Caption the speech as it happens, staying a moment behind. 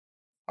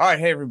All right,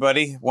 hey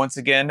everybody. Once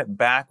again,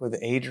 back with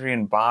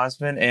Adrian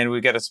Bosman, and we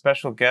got a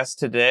special guest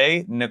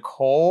today,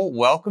 Nicole.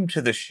 Welcome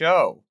to the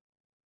show.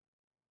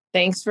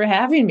 Thanks for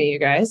having me, you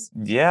guys.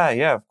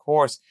 Yeah, of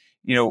course.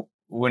 You know,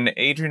 when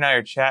Adrian and I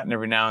are chatting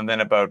every now and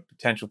then about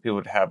potential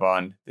people to have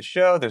on the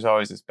show, there's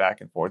always this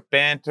back and forth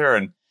banter,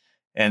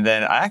 and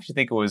then I actually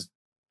think it was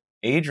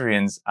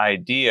Adrian's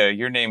idea.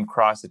 Your name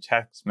crossed a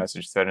text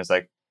message thread, and it's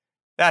like,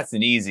 that's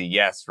an easy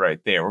yes right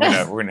there.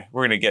 We're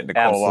gonna get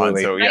Nicole on.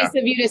 So yeah, Nice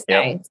of you to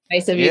say. Yep.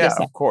 Nice of you to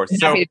say. Of course.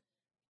 So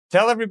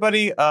tell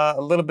everybody a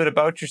little bit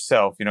about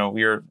yourself. You know,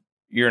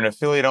 you're an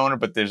affiliate owner,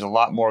 but there's a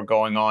lot more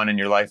going on in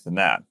your life than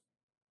that.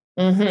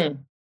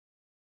 Mm-hmm.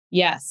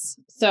 Yes.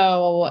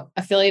 So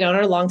affiliate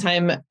owner,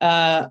 longtime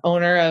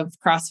owner of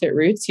CrossFit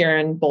Roots here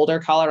in Boulder,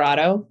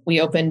 Colorado. We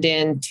opened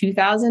in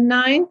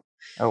 2009.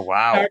 Oh,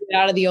 wow. Started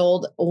out of the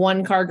old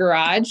one-car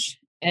garage.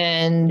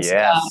 And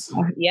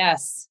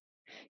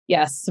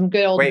yes, some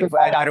good old... Wait,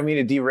 I don't mean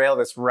to derail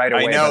this right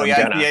away. I know,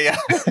 yeah.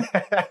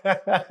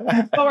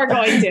 But we're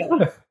going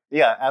to.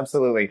 Yeah,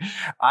 absolutely.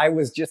 I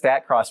was just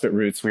at CrossFit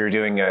Roots. We were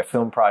doing a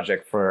film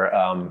project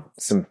for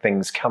some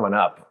things coming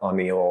up in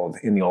the old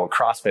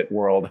CrossFit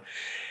world.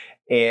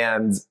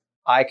 And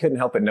I couldn't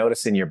help but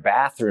notice in your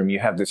bathroom, you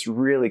have this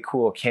really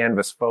cool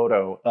canvas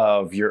photo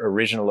of your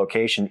original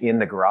location in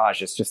the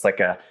garage. It's just like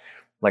a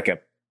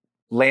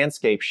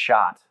landscape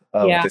shot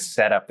of the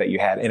setup that you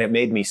had. And it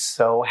made me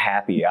so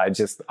happy. I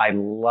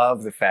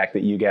love the fact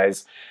that you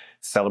guys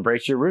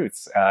celebrate your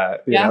roots.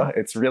 You know,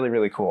 it's really,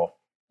 really cool.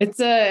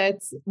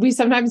 We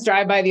sometimes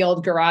drive by the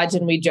old garage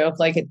and we joke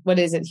like, what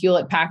is it?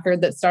 Hewlett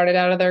Packard that started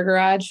out of their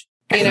garage.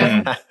 You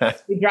know,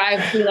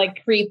 we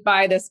creep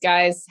by this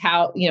guy's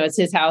house, you know, it's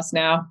his house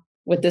now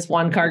with this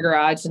one car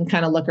garage and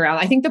kind of look around.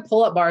 I think the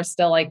pull-up bar is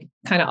still like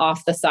kind of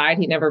off the side.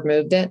 He never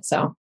moved it.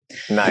 So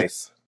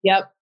nice.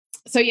 Yep.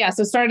 So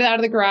started out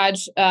of the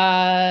garage.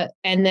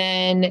 And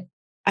then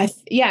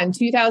in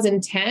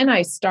 2010,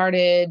 I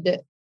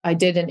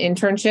did an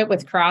internship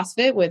with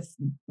CrossFit, with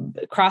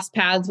cross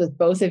paths with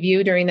both of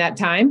you during that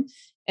time,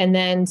 and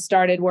then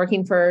started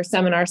working for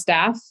seminar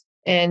staff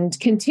and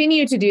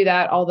continue to do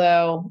that,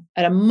 although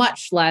at a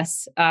much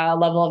less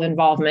level of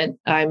involvement.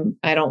 I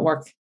don't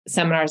work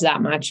seminars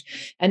that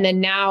much. And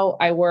then now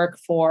I work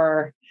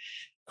for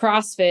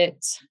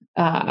CrossFit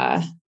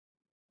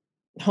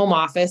home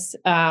office.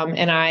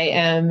 And I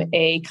am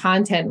a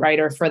content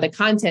writer for the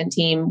content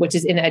team, which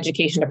is in the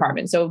education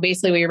department. So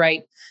basically we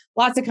write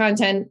lots of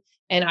content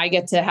and I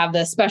get to have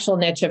the special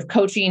niche of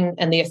coaching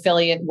and the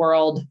affiliate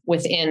world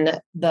within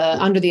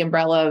under the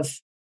umbrella of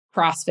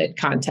CrossFit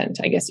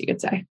content, I guess you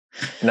could say.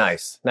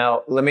 Nice.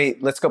 Now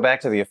let's go back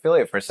to the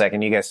affiliate for a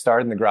second. You guys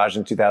started in the garage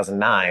in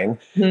 2009.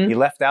 Mm-hmm. You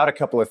left out a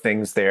couple of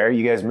things there.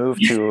 You guys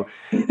moved to,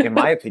 in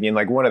my opinion,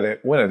 like one of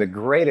the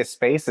greatest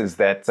spaces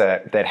that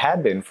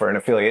had been for an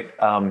affiliate.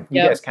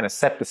 You guys kind of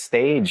set the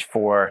stage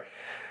for,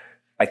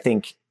 I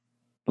think,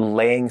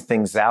 laying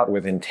things out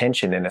with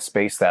intention in a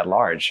space that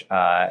large.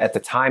 At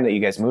the time that you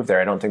guys moved there,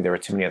 I don't think there were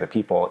too many other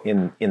people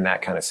in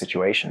that kind of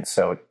situation.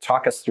 So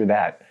talk us through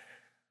that.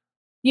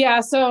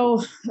 Yeah.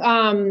 So,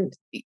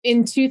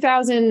 in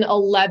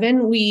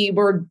 2011,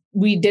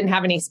 we didn't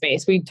have any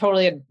space. We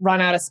totally had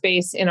run out of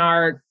space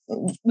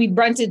we'd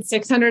rented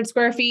 600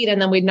 square feet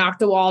and then we'd knocked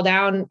the wall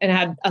down and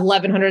had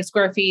 1,100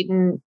 square feet.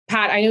 And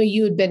Pat, I know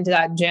you had been to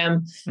that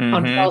gym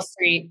on Pearl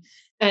Street.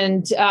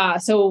 And,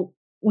 so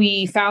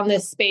we found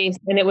this space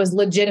and it was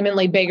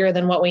legitimately bigger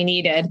than what we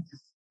needed.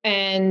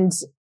 And,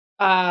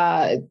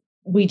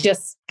 we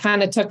just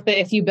kind of took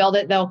if you build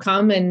it, they'll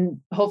come and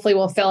hopefully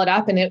we'll fill it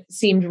up. And it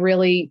seemed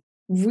really,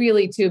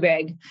 really too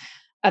big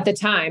at the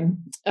time.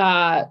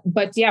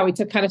 But yeah, we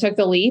took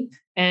the leap.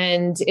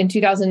 And in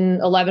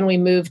 2011, we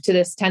moved to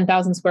this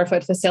 10,000 square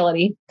foot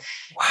facility.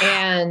 Wow.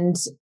 And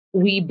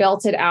we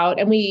built it out.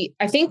 And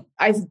I think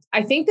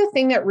the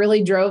thing that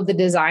really drove the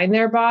design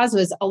there, Boz,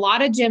 was a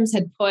lot of gyms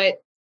had put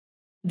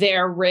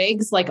their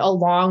rigs like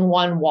along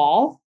one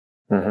wall.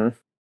 Mm-hmm.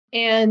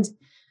 And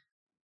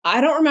I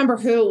don't remember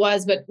who it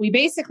was, but we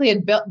basically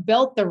had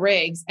built the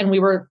rigs and we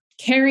were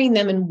carrying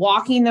them and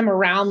walking them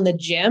around the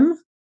gym,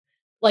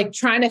 like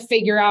trying to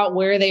figure out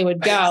where they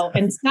would go.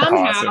 And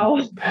somehow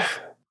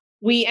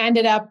we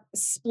ended up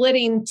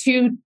splitting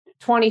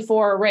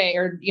 224 rig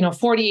or,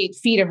 48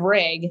 feet of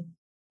rig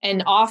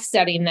and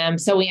offsetting them.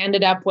 So we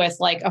ended up with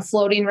like a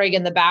floating rig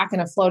in the back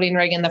and a floating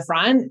rig in the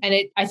front. And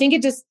I think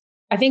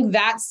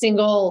that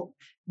single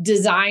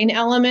design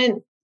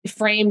element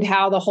framed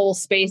how the whole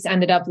space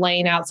ended up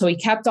laying out. So we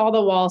kept all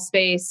the wall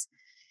space.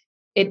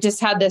 It just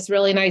had this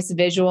really nice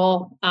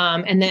visual.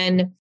 And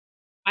then,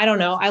 I don't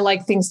know, I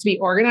like things to be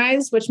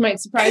organized, which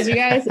might surprise you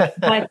guys.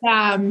 But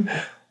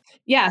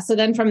so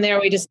then from there,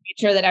 we just made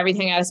sure that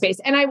everything had a space.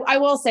 And I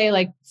will say,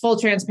 like, full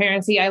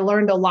transparency, I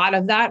learned a lot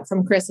of that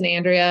from Chris and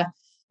Andrea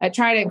at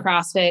Trident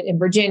CrossFit in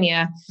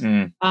Virginia.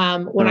 When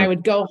I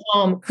would go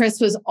home,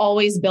 Chris was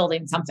always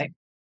building something.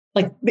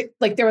 Like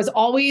there was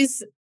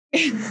always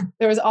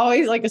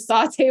like a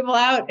saw table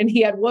out and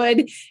he had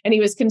wood and he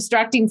was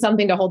constructing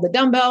something to hold the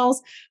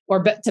dumbbells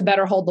or to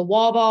better hold the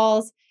wall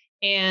balls.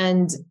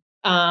 And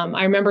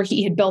I remember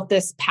he had built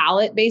this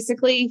pallet.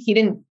 Basically, he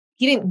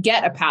didn't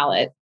get a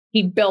pallet.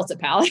 He built a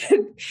pallet,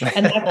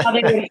 and that's how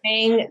they would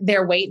hang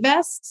their weight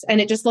vests. And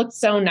it just looked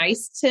so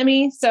nice to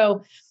me.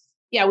 So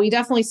yeah, we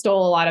definitely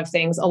stole a lot of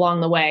things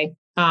along the way.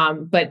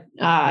 But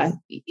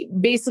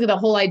basically the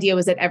whole idea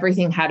was that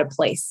everything had a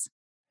place.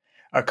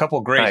 A couple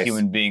great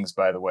human beings,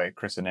 by the way,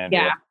 Chris and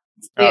Andrea. Yeah.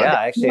 Yeah,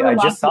 actually, I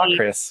just saw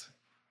Chris.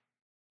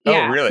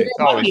 Oh, really?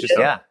 Oh, it's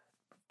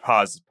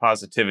just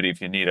positivity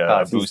if you need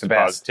a boost of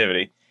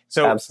positivity.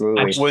 So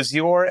absolutely. Was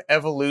your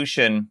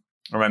evolution,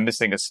 or am I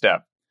missing a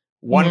step?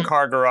 One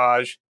car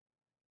garage,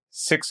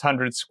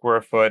 600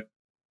 square foot,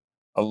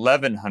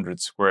 1,100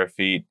 square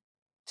feet,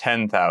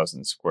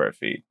 10,000 square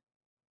feet.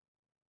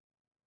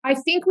 I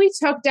think we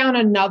took down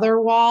another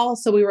wall.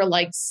 So we were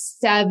like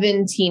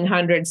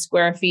 1,700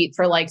 square feet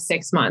for like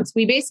 6 months.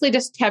 We basically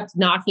just kept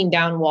knocking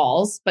down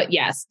walls. But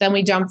yes, then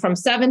we jumped from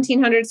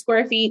 1,700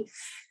 square feet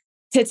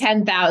to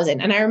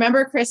 10,000. And I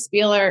remember Chris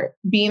Spieler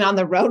being on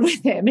the road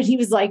with him, and he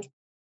was like,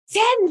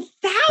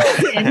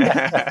 10,000.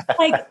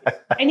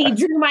 And he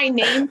drew my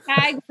name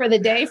tag for the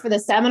day for the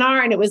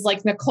seminar. And it was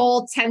like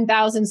Nicole,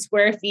 10,000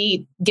 square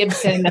feet,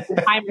 Gibson at the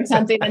time or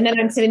something. And then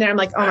I'm sitting there, I'm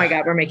like, oh my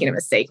God, we're making a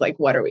mistake. Like,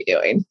 what are we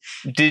doing?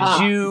 Did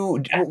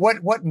you,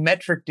 what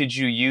metric did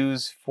you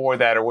use for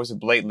that? Or was it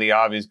blatantly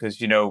obvious?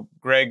 Because,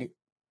 Greg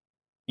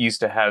used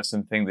to have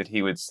something that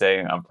he would say,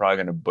 I'm probably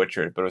going to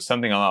butcher it, but it was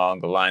something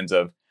along the lines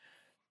of,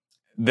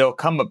 there'll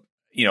come up,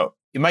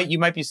 you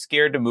might be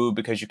scared to move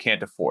because you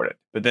can't afford it,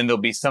 but then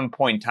there'll be some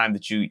point in time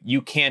that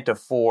you can't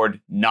afford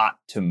not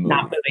to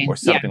move or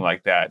something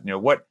like that.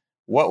 What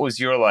was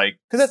your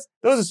because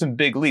those are some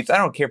big leaps. I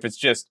don't care if it's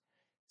just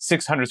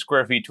 600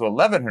 square feet to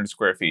 1,100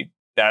 square feet.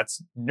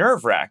 That's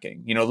nerve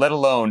wracking, let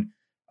alone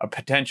a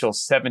potential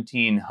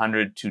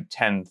 1,700 to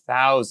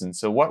 10,000.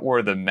 So what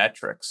were the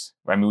metrics?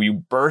 I mean, were you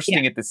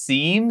bursting at the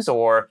seams,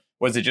 or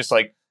was it just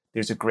like,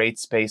 there's a great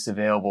space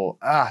available.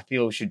 I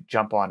feel we should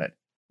jump on it?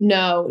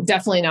 No,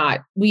 definitely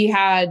not. We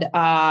had,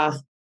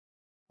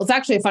 it's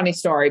actually a funny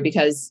story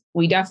because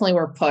we definitely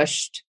were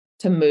pushed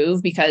to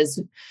move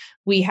because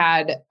we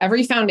had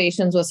every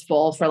foundations was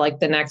full for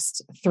like the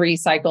next 3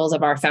 cycles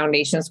of our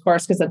foundations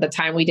course. Because at the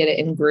time we did it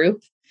in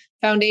group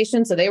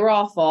foundation. So they were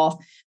all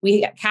full.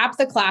 We capped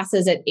the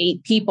classes at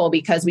 8 people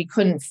because we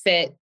couldn't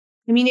fit.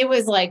 I mean, it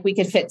was like we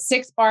could fit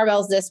 6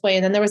 barbells this way.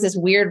 And then there was this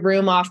weird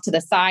room off to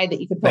the side that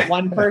you could put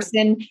one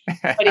person,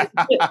 but if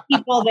you put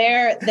people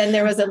there, then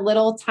there was a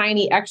little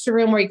tiny extra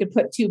room where you could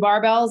put 2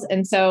 barbells.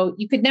 And so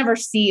you could never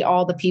see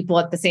all the people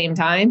at the same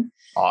time.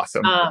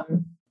 Awesome.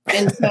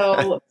 And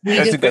so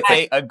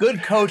a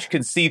good coach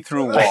can see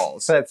through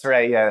walls. That's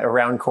right. Yeah.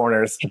 Around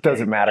corners. It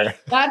doesn't matter.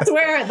 That's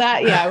where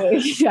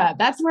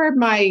that's where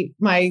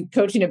my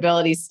coaching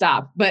abilities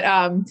stop. But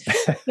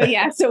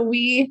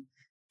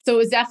so it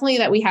was definitely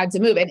that we had to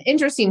move. An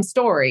interesting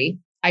story.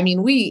 I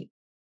mean,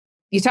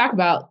 you talk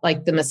about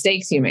like the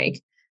mistakes you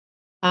make.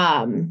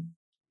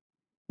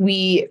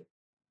 We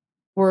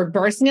were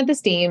bursting at the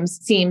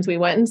seams. We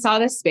went and saw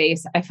this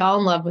space. I fell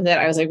in love with it.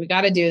 I was like, we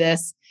got to do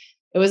this.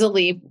 It was a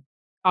leap.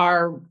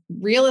 Our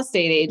real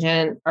estate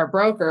agent, our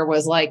broker,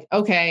 was like,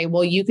 okay,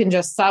 well, you can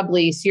just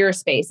sublease your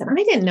space. And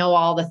I didn't know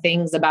all the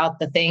things about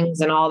the things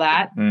and all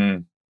that.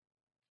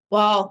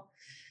 Well,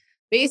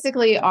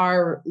 basically,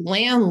 our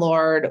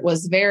landlord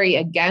was very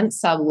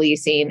against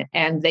subleasing,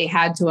 and they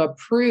had to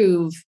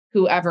approve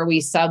whoever we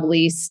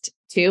subleased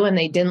to, and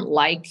they didn't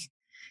like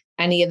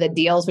any of the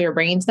deals we were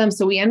bringing to them.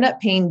 So we ended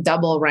up paying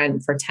double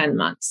rent for 10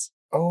 months.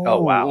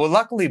 Oh, wow. Well,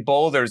 luckily,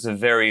 Boulder's a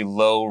very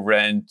low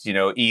rent,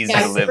 easy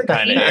to live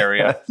kind of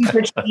area.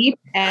 Super cheap.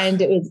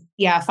 And it was,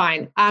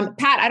 fine.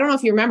 Pat, I don't know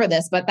if you remember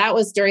this, but that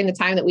was during the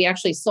time that we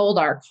actually sold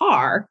our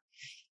car,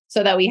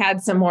 so that we had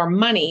some more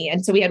money.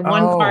 And so we had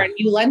one car, and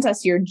you lent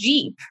us your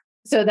Jeep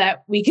so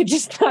that we could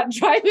just not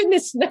drive in the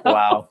snow.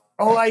 Wow.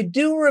 Oh, I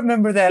do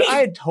remember that. I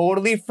had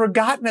totally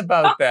forgotten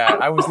about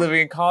that. I was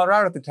living in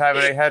Colorado at the time,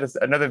 and I had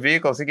another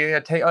vehicle. So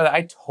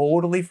I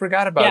totally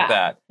forgot about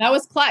that. That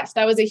was clutch.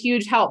 That was a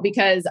huge help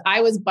because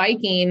I was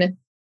biking.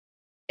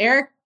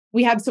 Eric,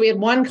 we had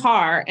one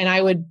car, and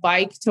I would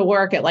bike to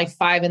work at like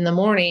 5 a.m.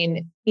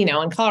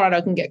 In Colorado,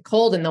 it can get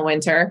cold in the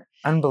winter.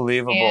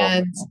 Unbelievable.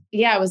 And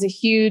it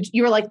was you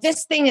were like,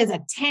 this thing is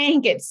a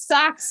tank. It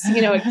sucks.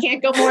 It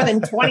can't go more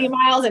than 20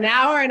 miles an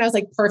hour. And I was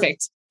like,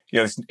 perfect.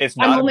 It's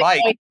not a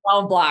bike. Going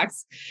 12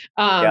 blocks.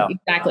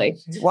 Exactly.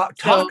 Wow.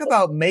 Talk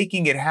about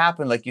making it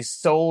happen. Like you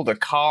sold a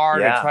car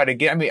to try to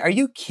get, are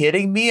you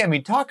kidding me?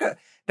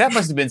 That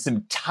must have been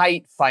some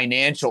tight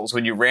financials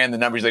when you ran the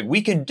numbers. Like,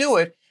 we can do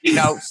it.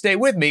 Now stay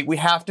with me. We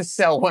have to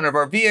sell one of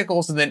our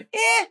vehicles, and then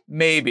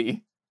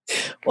maybe.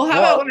 Well, how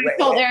about when I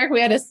told Eric we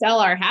had to sell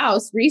our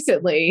house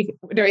recently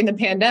during the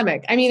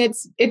pandemic? I mean,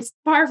 it's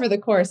par for the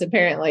course,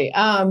 apparently.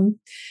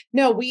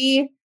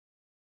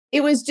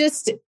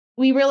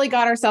 We really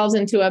got ourselves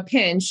into a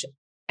pinch.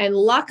 And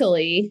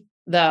luckily,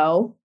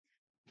 though,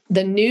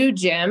 the new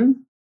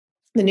gym,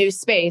 the new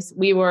space,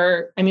 we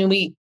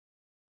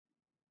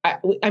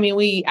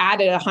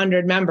added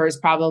 100 members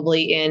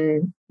probably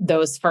in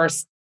those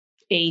first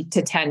 8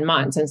 to 10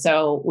 months. And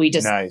so we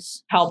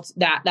just helped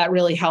that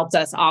really helped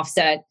us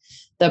offset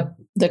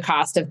the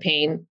cost of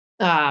paying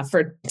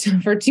for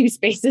 2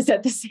 spaces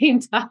at the same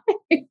time.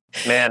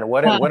 Man,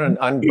 what an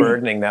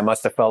unburdening that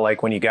must have felt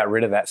like when you got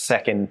rid of that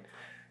second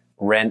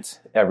rent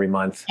every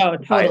month. Oh,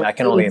 totally. I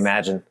can only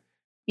imagine.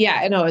 Yeah,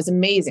 I know, it was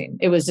amazing.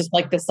 It was just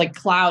like this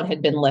cloud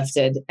had been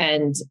lifted,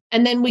 and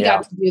then we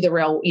got to do the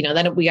real,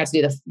 then we got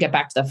to get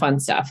back to the fun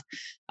stuff.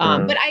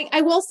 But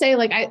I will say,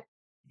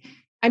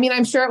 I mean,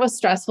 I'm sure it was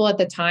stressful at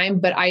the time,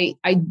 but I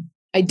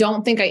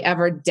don't think I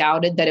ever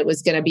doubted that it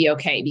was going to be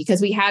okay,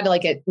 because we had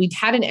we'd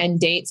had an end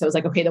date. So it was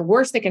like, okay, the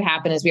worst that could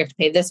happen is we have to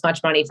pay this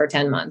much money for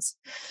 10 months.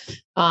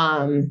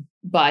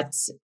 But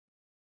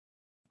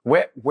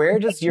where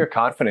does your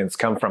confidence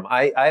come from?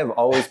 I have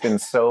always been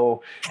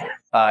so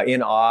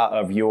in awe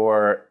of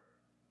your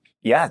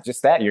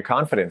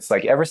confidence.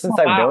 Like ever since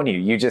I've known you,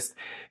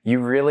 you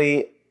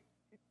really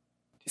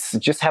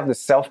just have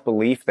this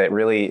self-belief that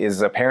really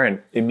is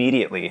apparent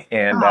immediately.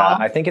 And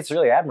I think it's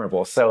really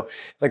admirable. So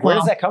where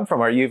does that come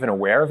from? Are you even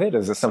aware of it?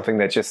 Is this something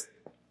that just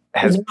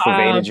has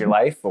pervaded your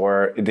life,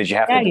 or did you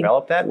have to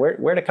develop that?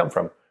 Where'd it come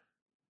from?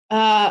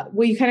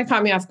 Well, you kind of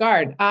caught me off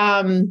guard.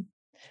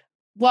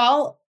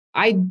 Well,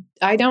 I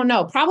don't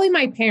know, probably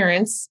my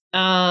parents.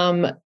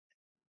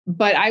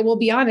 But I will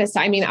be honest.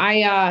 I mean,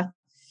 I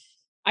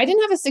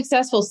didn't have a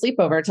successful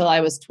sleepover till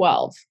I was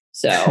 12.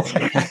 So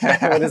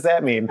what does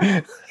that mean?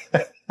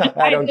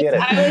 I don't get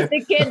it. I was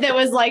the kid that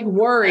was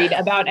worried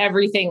about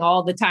everything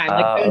all the time.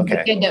 I was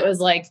the kid that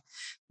was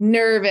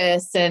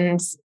nervous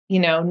and,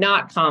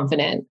 not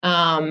confident.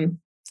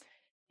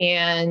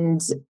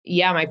 And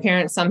yeah, my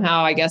parents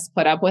somehow, I guess,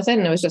 put up with it.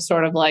 And it was just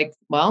sort of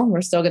well,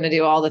 we're still going to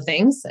do all the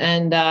things.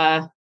 And,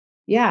 I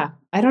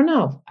don't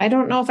know. I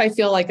don't know if I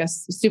feel like a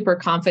super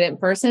confident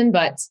person,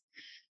 but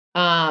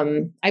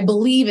I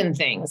believe in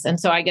things. And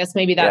so I guess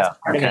maybe that's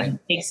part of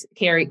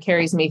it.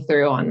 Carries me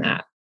through on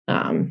that.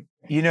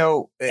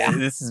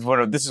 This is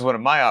one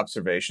of my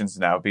observations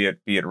now, be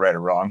it right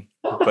or wrong,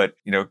 but,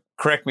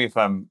 correct me if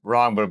I'm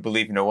wrong, but I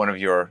believe, one of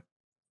your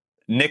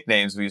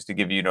nicknames we used to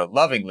give you,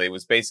 lovingly,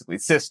 was basically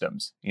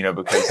systems,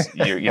 because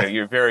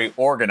you're very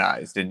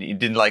organized and you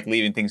didn't like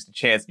leaving things to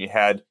chance.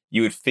 And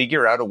you would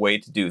figure out a way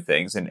to do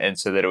things. And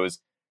so that it was,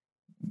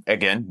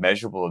 again,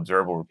 measurable,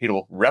 observable,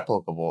 repeatable,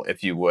 replicable,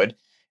 if you would.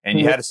 And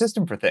you had a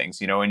system for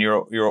things, and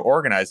you're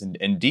organized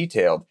and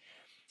detailed.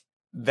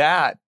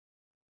 That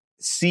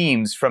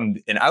seems, from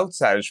an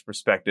outsider's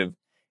perspective,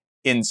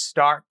 in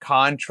stark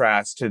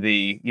contrast to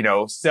the,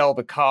 sell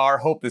the car,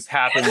 hope this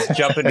happens,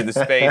 jump into the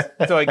space.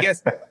 So I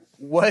guess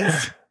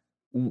was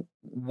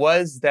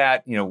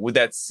that, with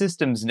that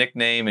systems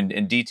nickname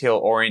and detail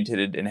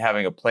oriented and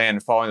having a plan,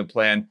 following the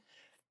plan,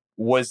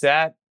 was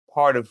that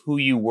part of who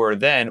you were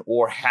then,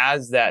 or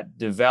has that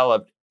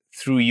developed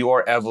through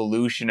your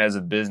evolution as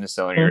a business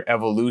owner, your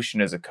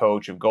evolution as a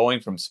coach of going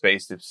from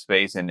space to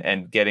space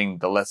and getting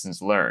the lessons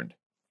learned?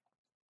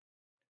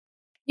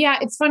 Yeah,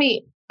 it's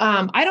funny.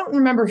 I don't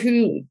remember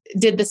who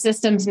did the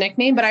systems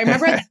nickname, but I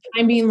remember at the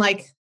time being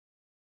I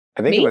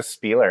think it was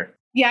Spieler.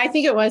 Yeah, I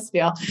think it was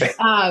Spiel.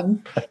 I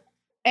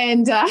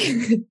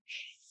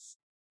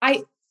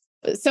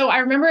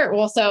remember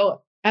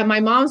also at my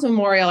mom's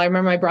memorial, I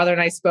remember my brother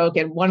and I spoke,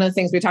 and one of the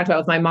things we talked about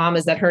with my mom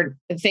is that her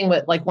thing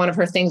with one of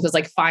her things was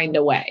find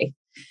a way.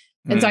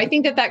 And so I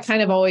think that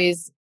kind of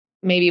always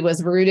maybe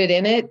was rooted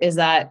in it, is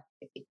that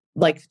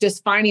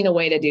just finding a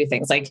way to do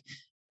things.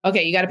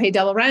 Okay, you got to pay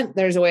double rent.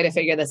 There's a way to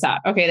figure this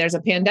out. Okay, there's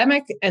a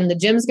pandemic and the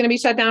gym's going to be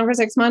shut down for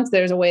 6 months.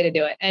 There's a way to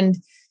do it. And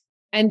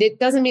it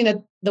doesn't mean that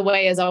the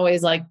way is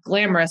always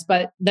glamorous,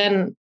 but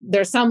then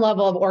there's some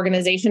level of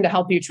organization to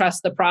help you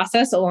trust the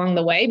process along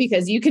the way,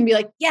 because you can be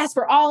yes,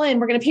 we're all in.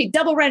 We're going to pay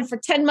double rent for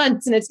 10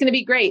 months and it's going to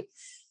be great.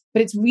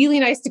 But it's really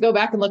nice to go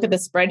back and look at the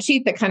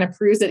spreadsheet that kind of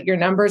proves that your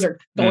numbers are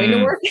going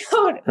to work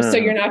out. So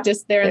you're not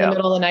just there in the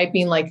middle of the night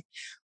being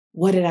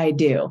what did I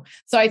do?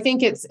 So I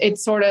think it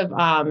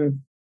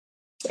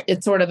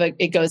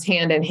goes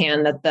hand in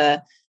hand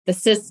that the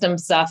system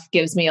stuff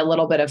gives me a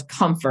little bit of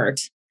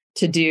comfort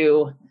to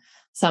do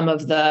some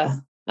of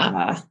the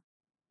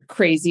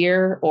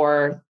crazier,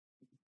 or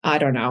I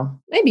don't know,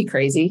 maybe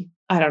crazy.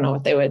 I don't know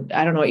what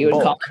you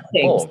would call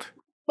it.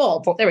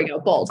 Bold. There we go.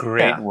 Bold.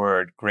 Great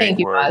word. Thank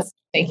you, Boz.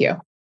 Thank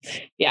you.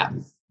 Yeah.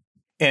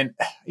 And,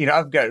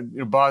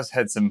 Boz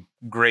had some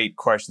great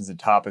questions and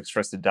topics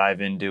for us to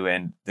dive into,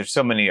 and there's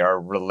so many are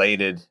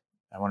related.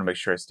 I want to make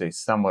sure I stay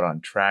somewhat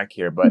on track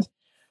here, but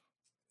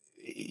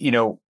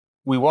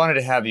we wanted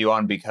to have you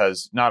on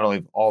because not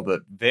only all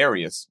the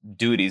various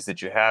duties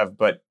that you have,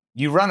 but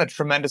you run a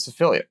tremendous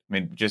affiliate. I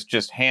mean,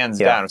 just hands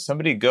down. If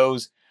somebody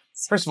goes,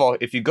 first of all,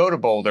 if you go to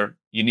Boulder,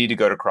 you need to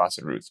go to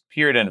CrossFit Roots.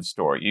 Period. End of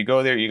story. You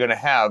go there, you're going to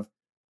have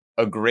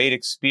a great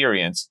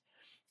experience.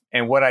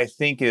 And what I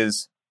think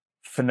is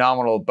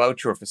phenomenal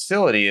about your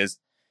facility is,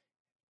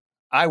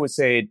 I would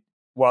say,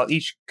 while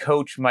each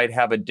coach might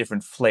have a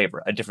different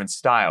flavor, a different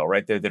style,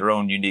 right? They're their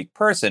own unique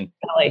person.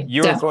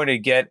 You're going to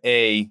get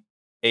a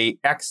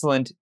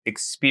excellent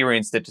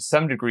experience that to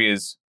some degree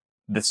is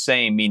the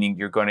same, meaning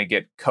you're going to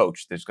get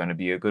coached. There's going to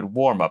be a good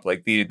warm up.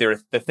 Like the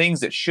things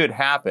that should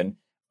happen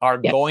are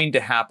going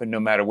to happen no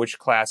matter which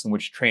class and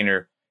which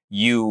trainer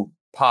you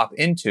pop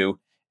into.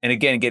 And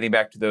again, getting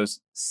back to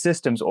those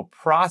systems or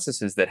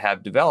processes that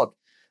have developed,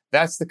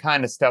 that's the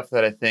kind of stuff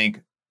that I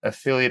think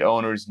affiliate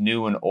owners,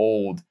 new and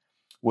old,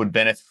 would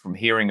benefit from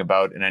hearing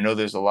about. And I know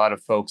there's a lot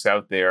of folks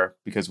out there,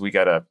 because we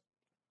got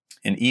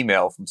an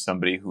email from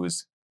somebody who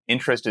is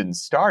interested in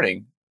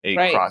starting a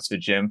CrossFit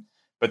gym,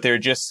 but they're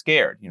just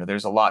scared.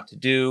 There's a lot to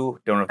do.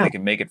 Don't know if they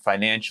can make it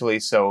financially.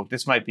 So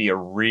this might be a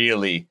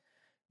really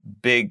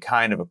big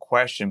kind of a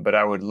question, but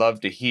I would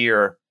love to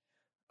hear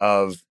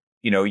of,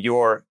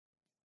 your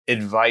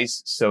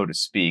advice, so to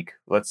speak,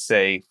 let's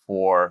say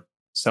for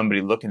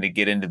somebody looking to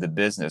get into the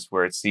business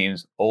where it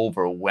seems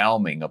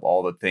overwhelming of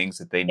all the things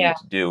that they need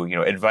to do,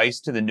 advice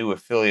to the new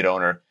affiliate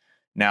owner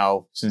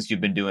now, since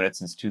you've been doing it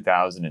since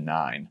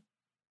 2009.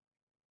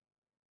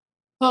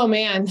 Oh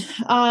man.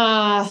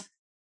 I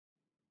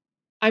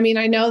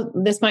know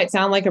this might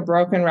sound like a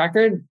broken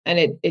record,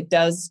 and it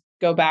does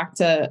go back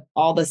to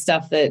all the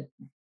stuff that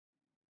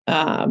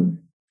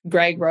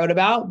Greg wrote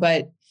about,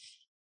 but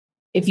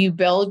if you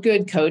build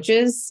good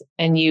coaches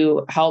and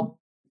you help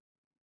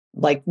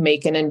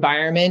make an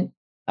environment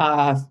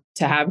to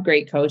have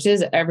great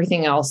coaches,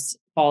 everything else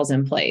falls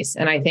in place.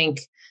 And I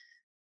think,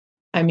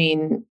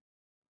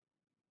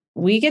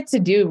 we get to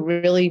do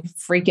really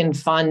freaking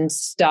fun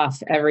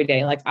stuff every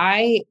day.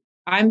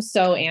 I'm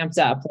so amped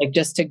up,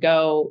 just to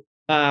go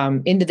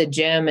into the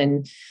gym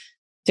and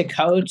to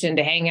coach and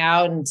to hang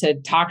out and to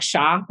talk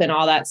shop and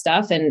all that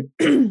stuff.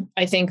 And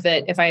I think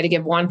that if I had to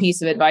give one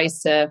piece of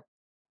advice to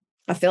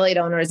affiliate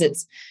owners,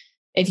 it's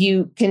if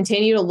you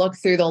continue to look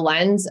through the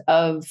lens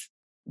of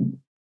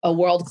a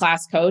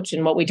world-class coach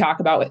and what we talk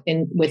about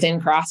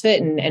within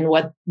CrossFit and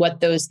what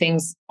those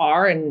things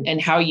are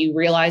and how you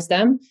realize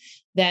them,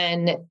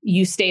 then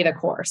you stay the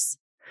course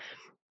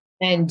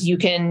and you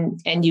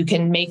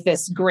can make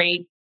this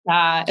great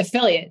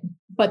affiliate.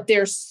 But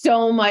there's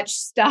so much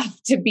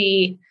stuff to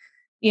be,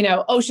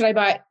 should I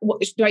buy,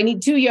 do I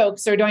need 2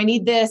 yokes or do I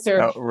need this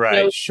or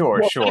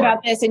sure. What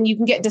about this? And you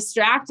can get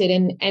distracted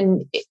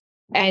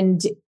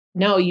and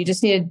no, you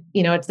just need,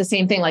 it's the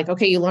same thing.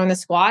 Okay, you learn the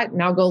squat,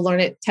 now go learn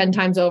it 10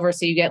 times over.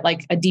 So you get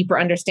a deeper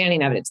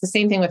understanding of it. It's the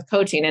same thing with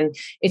coaching. And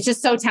it's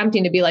just so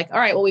tempting to be all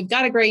right, well, we've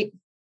got a great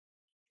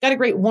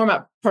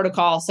warm-up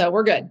protocol. So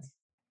we're good.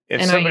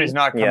 If somebody's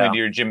not coming to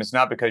your gym, it's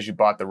not because you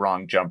bought the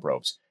wrong jump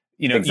ropes.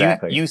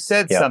 Exactly. You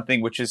said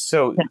something which is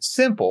so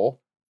simple,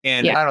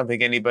 and I don't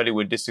think anybody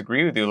would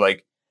disagree with you.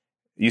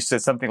 You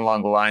said something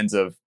along the lines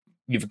of,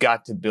 you've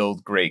got to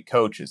build great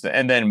coaches,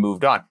 and then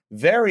moved on.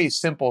 Very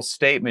simple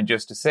statement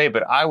just to say,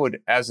 but I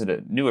would, as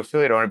a new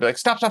affiliate owner, be like,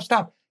 stop.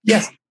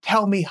 Yes,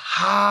 tell me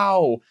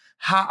how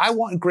I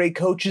want great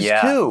coaches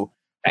too.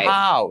 Right.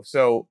 How?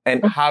 So,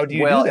 and how do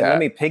you do that? Let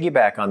me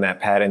piggyback on that,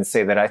 Pat, and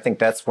say that I think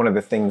that's one of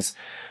the things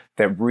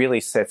that really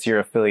sets your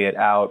affiliate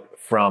out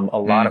from a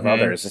lot of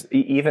others,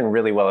 even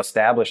really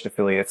well-established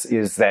affiliates,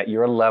 is that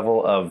your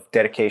level of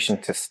dedication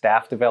to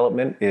staff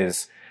development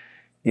is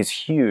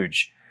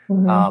huge.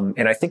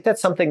 And I think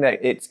that's something that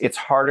it's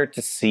harder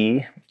to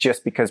see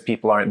just because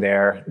people aren't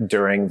there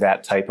during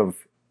that type of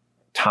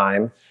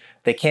time.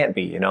 They can't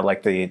be,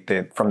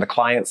 the from the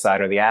client side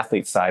or the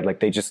athlete side,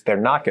 they're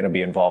not going to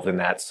be involved in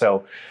that.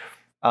 So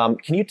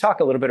can you talk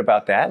a little bit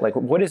about that?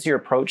 What is your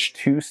approach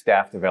to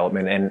staff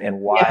development and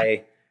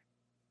why?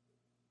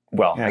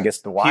 Well, I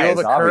guess the why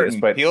is obvious,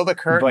 but peel the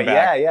curtain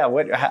back.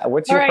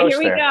 What's your approach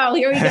there?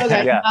 Here we go,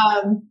 guys.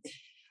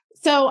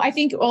 So I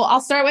think,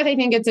 I'll start with, I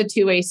think it's a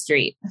two-way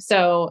street.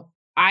 So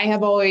I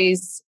have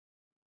always,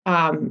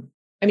 when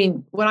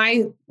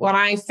I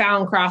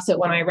found CrossFit,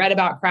 when I read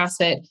about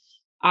CrossFit,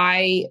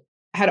 I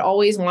had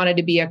always wanted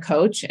to be a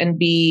coach and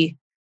be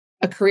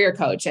a career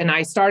coach. And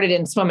I started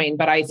in swimming,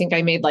 but I think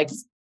I made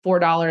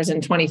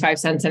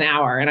 $4.25 an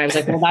hour. And I was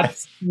like, well,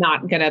 that's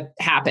not going to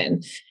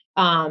happen.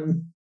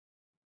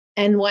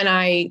 And when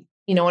I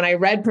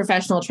read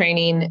professional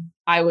training,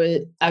 I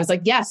was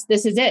like, yes,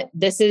 this is it.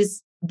 This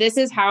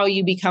is how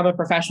you become a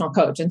professional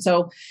coach. And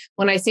so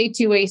when I say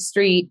two-way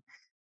street,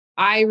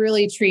 I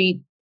really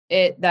treat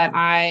it that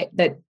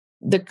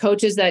the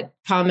coaches that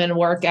come and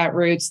work at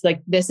Roots,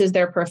 this is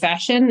their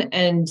profession.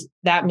 And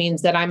that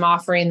means that I'm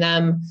offering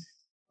them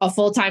a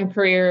full-time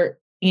career,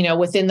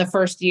 within the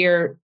first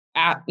year,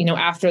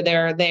 after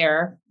they're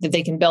there, that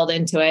they can build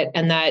into it.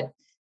 And that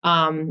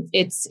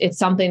it's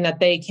something that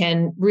they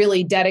can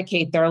really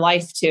dedicate their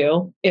life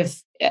to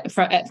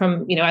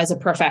from as a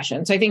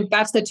profession. So I think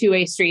that's the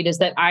two-way street, is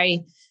that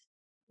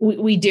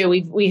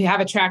we have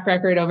a track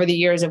record over the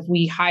years of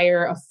we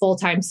hire a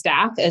full-time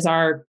staff as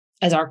our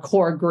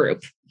core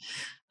group.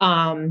 If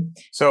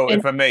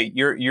I may,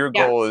 your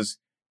goal is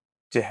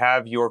to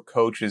have your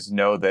coaches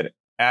know that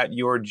at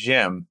your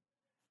gym,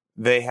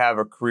 they have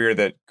a career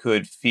that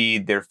could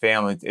feed their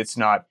families. It's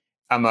not,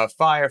 I'm a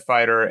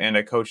firefighter and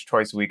I coach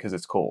twice a week because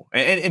it's cool.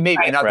 And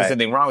maybe not there's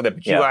anything wrong with that,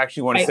 but you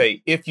actually want to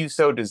say, if you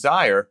so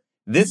desire,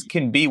 this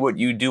can be what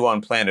you do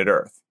on planet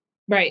Earth.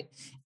 Right.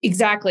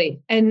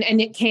 Exactly. And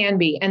it can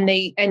be, and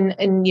they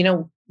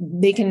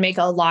can make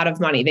a lot of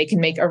money. They can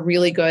make a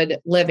really good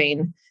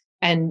living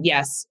and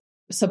yes,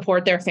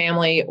 support their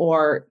family,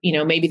 or,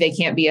 maybe they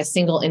can't be a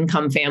single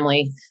income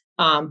family.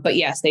 But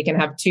yes, they can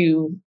have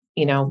two,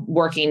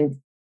 working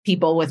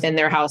people within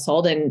their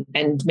household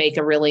and make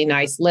a really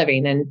nice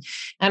living. And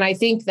I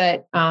think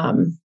that,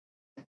 and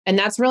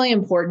that's really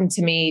important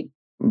to me,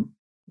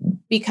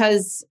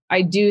 because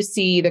I do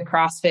see the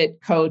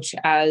CrossFit coach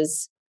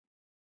as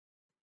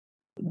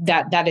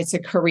that it's a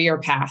career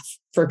path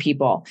for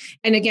people.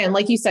 And again,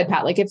 like you said,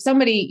 Pat, like if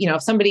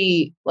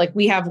somebody, like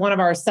we have one of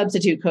our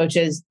substitute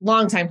coaches,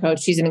 longtime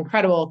coach, she's an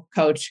incredible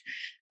coach.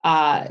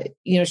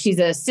 She's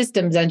a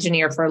systems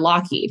engineer for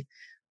Lockheed,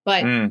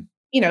 but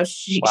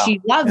she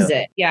loves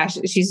it. Yeah,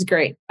 she's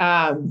great.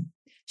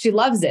 She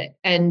loves it.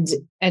 And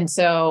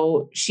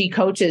so she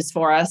coaches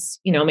for us,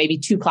 maybe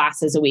 2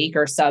 classes a week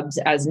or subs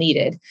as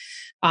needed.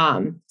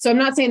 So I'm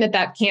not saying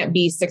that can't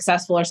be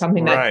successful or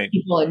something that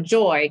people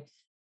enjoy.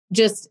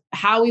 Just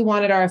how we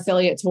wanted our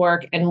affiliate to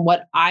work and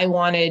what I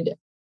wanted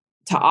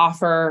to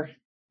offer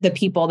the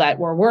people that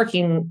we're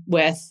working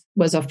with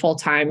was a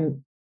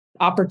full-time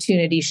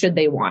opportunity should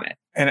they want it.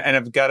 And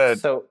I've got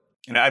to,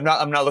 I'm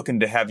not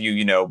looking to have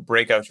you,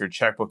 break out your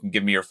checkbook and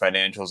give me your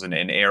financials and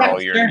air all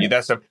your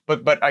that stuff.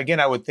 But again,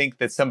 I would think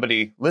that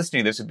somebody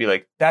listening to this would be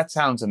like, that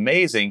sounds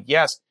amazing.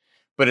 Yes.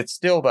 But it's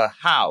still the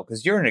how,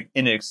 because you're in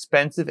an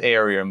expensive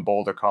area in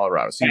Boulder,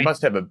 Colorado. So you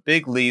must have a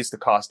big lease. The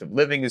cost of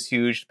living is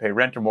huge to pay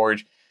rent or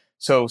mortgage.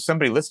 So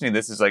somebody listening to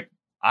this is like,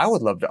 I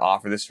would love to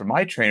offer this for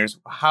my trainers.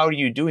 How are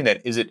you doing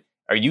that?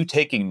 Are you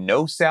taking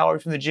no salary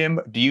from the gym?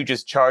 Do you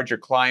just charge your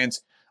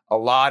clients a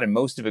lot and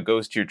most of it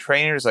goes to your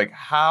trainers? Like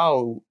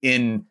how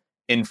in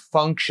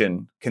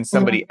function can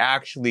somebody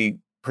actually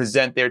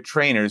present their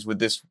trainers with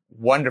this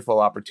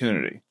wonderful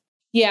opportunity?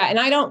 Yeah. And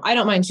I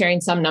don't mind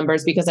sharing some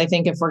numbers, because I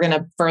think if we're going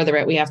to further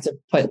it, we have to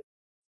put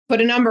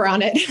a number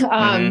on it.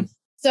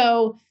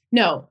 So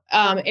no,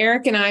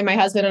 Eric and I, my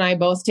husband and I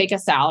both take a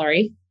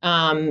salary.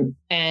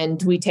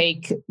 And we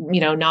take,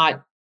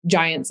 not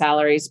giant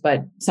salaries,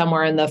 but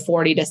somewhere in the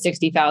 $40,000 to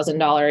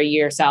 $60,000 a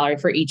year salary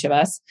for each of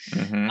us.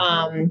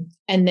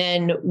 And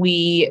then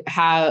we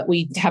have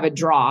a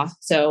draw.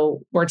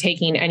 So we're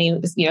taking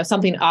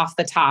something off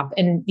the top,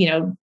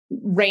 and,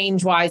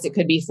 range wise, it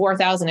could be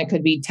 4,000, it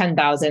could be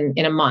 10,000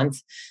 in a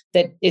month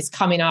that is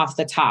coming off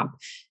the top.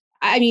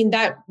 I mean,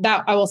 that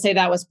I will say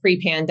that was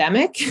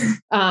pre-pandemic.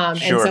 And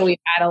so we've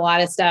had a lot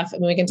of stuff. I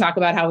mean, we can talk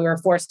about how we were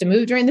forced to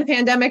move during the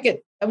pandemic at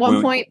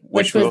one point,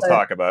 which we'll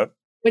talk about,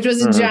 which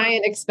was a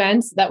giant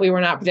expense that we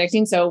were not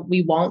predicting. So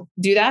we won't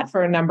do that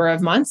for a number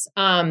of months.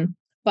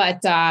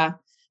 But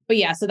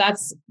yeah, so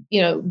that's,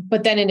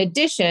 but then in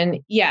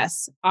addition,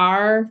 yes,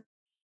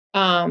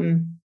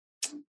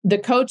 the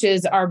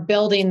coaches are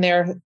building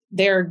they're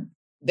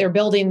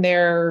building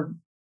their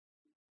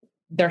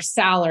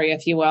salary,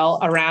 if you will,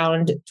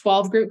 around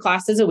 12 group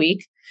classes a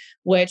week,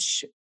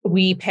 which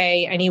we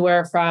pay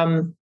anywhere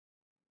from,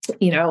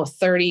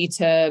 $30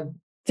 to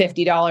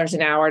 $50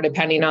 an hour,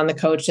 depending on the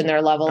coach and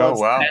their level of.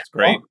 Oh, wow. That's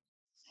great.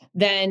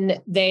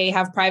 Then they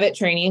have private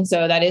training.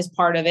 So that is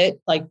part of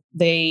it.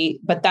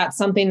 But that's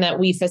something that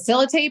we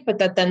facilitate, but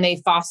that then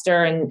they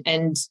foster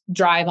and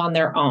drive on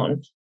their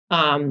own.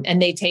 And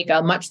they take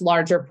a much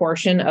larger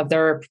portion of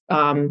their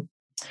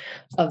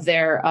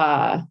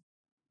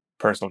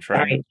personal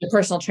training. The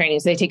personal training.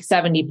 So they take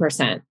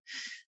 70%.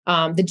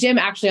 The gym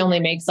actually only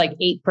makes like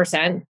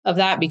 8% of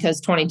that, because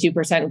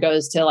 22%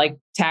 goes to like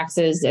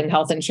taxes and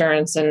health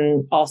insurance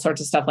and all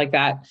sorts of stuff like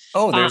that.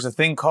 Oh, there's a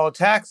thing called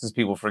taxes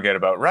people forget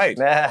about. Right.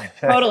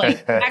 Totally.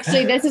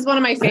 Actually, this is one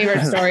of my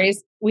favorite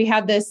stories. We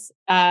had this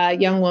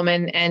young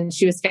woman, and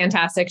she was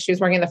fantastic. She was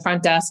working at the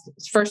front desk.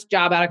 First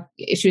job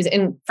she was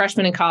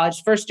freshman in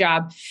college, first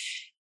job.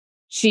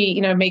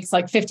 She, makes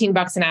like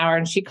 $15 an hour,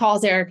 and she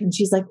calls Eric and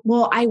she's like,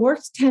 well, I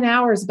worked 10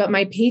 hours, but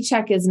my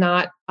paycheck is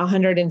not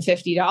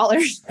 $150.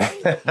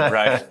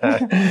 Right.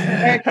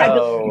 Eric had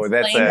to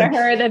explain to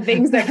her the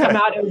things that come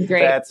out. It was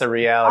great. That's a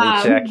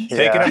reality check.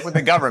 Take it up with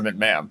the government,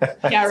 ma'am.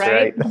 Yeah,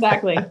 right.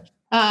 Exactly.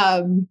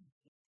 And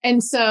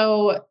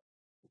so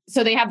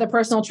they have the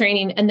personal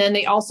training, and then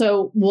they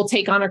also will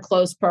take on a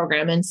closed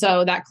program. And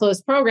so that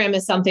closed program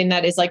is something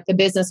that is like the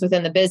business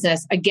within the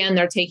business. Again,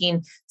 they're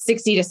taking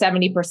 60 to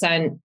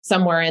 70%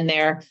 somewhere in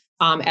there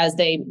as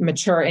they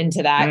mature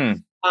into that.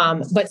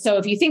 But so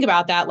if you think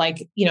about that,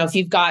 like, if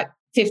you've got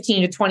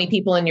 15 to 20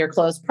 people in your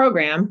closed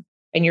program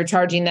and you're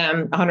charging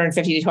them $150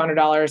 to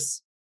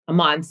 $200 a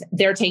month,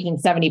 they're taking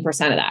 70%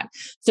 of that.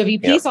 So if you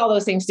piece all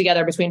those things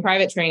together between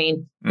private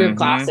training, group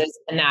classes,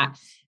 and that,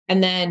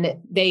 and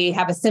then they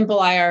have a simple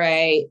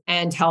IRA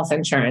and health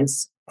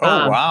insurance.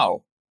 Oh,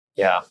 wow.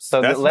 Yeah.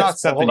 So that's not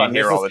something you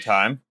hear all the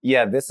time.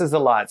 Yeah, this is a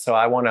lot. So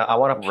I want to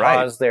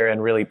pause there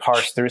and really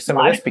parse through some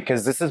of this,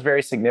 because this is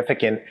very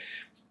significant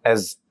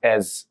as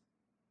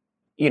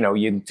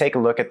you take a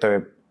look at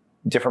the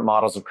different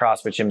models of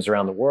CrossFit gyms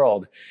around the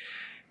world.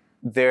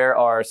 There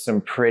are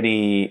some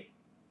pretty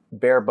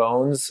bare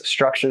bones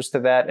structures to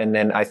that. And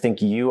then I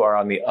think you are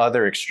on the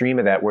other extreme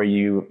of that, where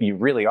you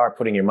really are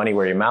putting your money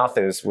where your mouth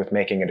is with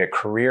making it a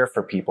career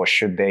for people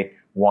should they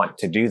want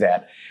to do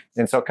that.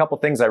 And so a couple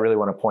things I really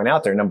want to point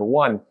out there. Number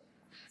one,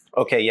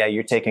 okay, yeah,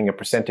 you're taking a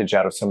percentage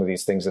out of some of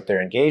these things that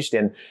they're engaged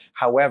in.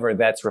 However,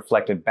 that's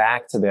reflected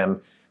back to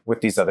them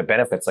with these other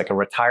benefits, like a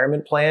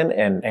retirement plan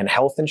and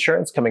health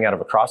insurance coming out of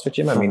a CrossFit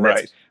gym. I mean,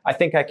 right. I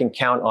think I can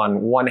count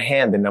on one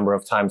hand the number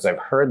of times I've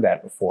heard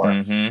that before.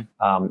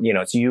 Mm-hmm.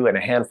 It's you and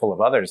a handful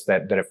of others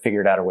that have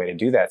figured out a way to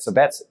do that. So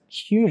that's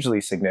hugely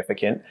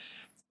significant.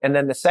 And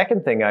then the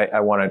second thing I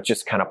want to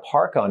just kind of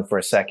park on for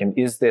a second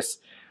is this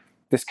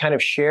kind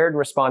of shared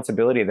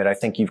responsibility that I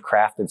think you've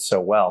crafted so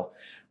well,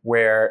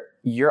 where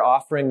you're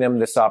offering them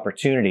this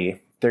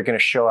opportunity. They're going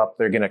to show up,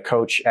 they're going to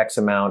coach X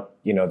amount,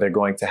 they're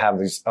going to have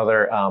these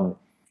other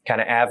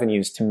kind of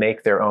avenues to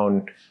make their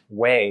own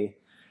way.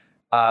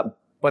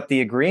 But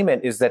the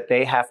agreement is that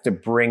they have to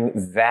bring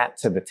that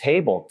to the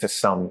table to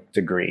some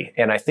degree.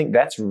 And I think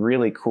that's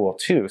really cool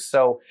too.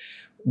 So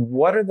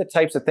what are the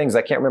types of things,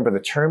 I can't remember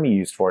the term you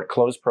used for it,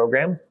 closed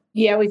program?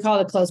 Yeah, we call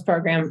it a closed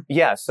program.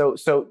 Yeah. So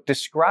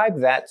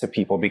describe that to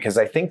people, because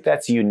I think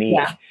that's unique.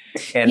 Yeah.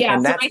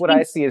 And that's what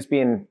I see as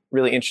being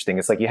really interesting.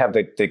 It's like you have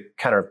the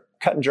kind of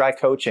cut and dry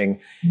coaching,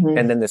 mm-hmm.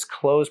 and then this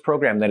closed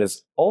program that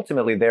is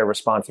ultimately their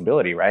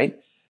responsibility, right?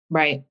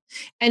 Right.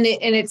 And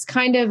it's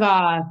kind of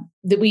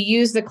that we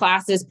use the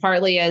classes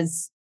partly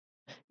as,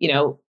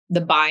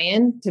 the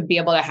buy-in to be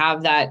able to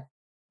have that,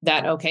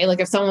 okay, like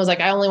if someone was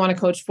like, I only want to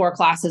coach 4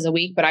 classes a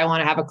week, but I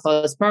want to have a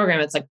closed program.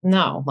 It's like,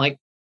 no, like,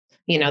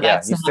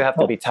 that's you still have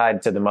to be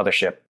tied to the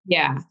mothership.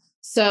 Yeah.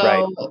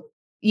 So,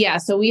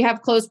 so we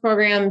have closed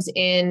programs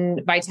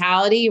in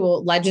Vitality,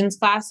 Legends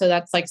class. So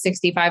that's like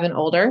 65 and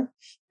older.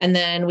 And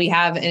then we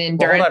have an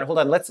endurance. Hold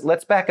on.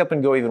 Let's back up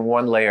and go even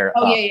one layer.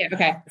 Oh, yeah.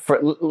 Okay.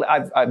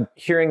 I'm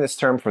hearing this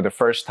term for the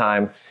first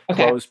time,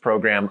 closed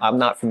program. I'm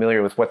not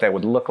familiar with what that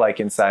would look like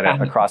inside a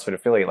CrossFit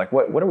affiliate. Like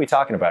what are we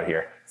talking about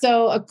here?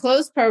 So a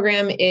closed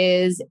program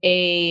is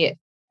a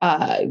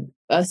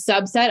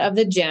subset of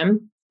the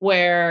gym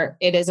where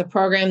it is a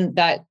program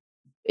that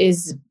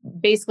is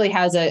basically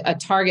has a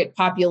target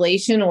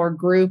population or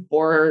group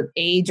or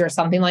age or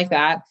something like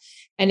that.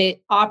 And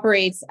it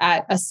operates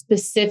at a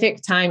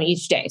specific time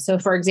each day. So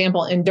for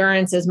example,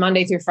 endurance is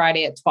Monday through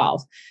Friday at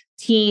 12.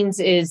 Teens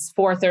is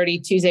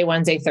 4:30, Tuesday,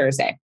 Wednesday,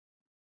 Thursday.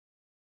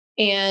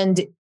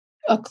 And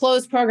a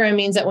closed program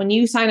means that when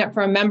you sign up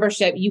for a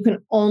membership, you can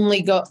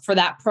only go for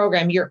that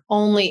program. You're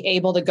only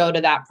able to go to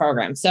that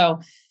program.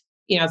 So,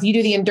 if you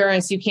do the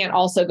endurance, you can't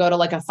also go to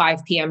like a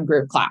 5 p.m.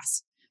 group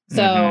class.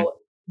 So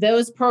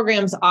those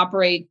programs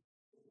operate,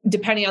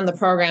 depending on the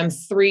program,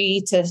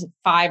 3 to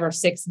 5 or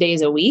 6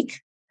 days a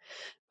week.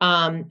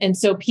 And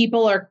so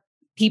people,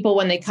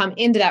 when they come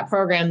into that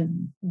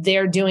program,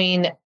 they're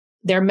doing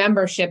their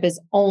membership is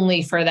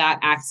only for that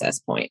access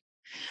point.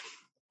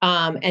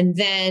 And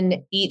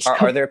then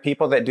are there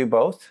people that do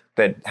both,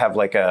 that have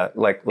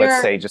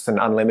let's say just an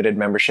unlimited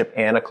membership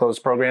and a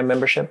closed program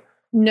membership?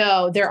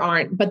 No, there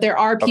aren't, but there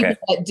are people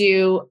that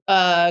do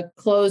a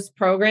closed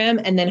program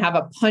and then have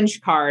a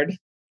punch card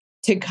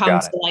to come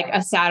to like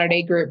a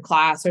Saturday group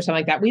class or something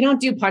like that. We don't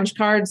do punch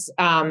cards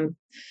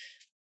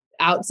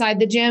outside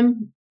the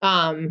gym.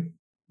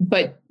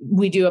 But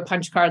we do a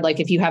punch card,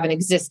 like if you have an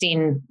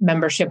existing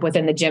membership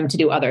within the gym to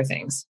do other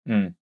things.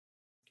 Mm.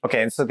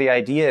 Okay. And so the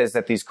idea is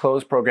that these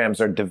closed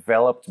programs are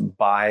developed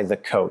by the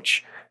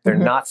coach. They're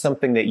not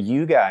something that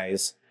you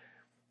guys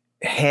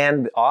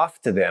hand off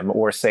to them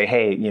or say,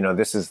 hey,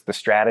 this is the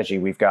strategy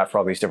we've got for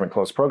all these different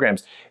closed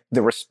programs.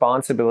 The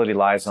responsibility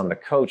lies on the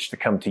coach to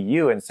come to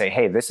you and say,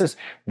 hey, this is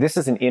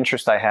an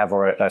interest I have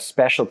or a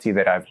specialty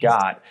that I've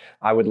got.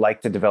 I would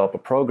like to develop a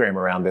program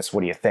around this. What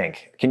do you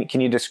think?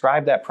 Can you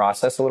describe that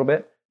process a little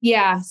bit?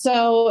 Yeah.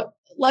 So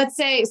let's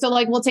say,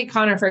 we'll take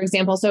Connor, for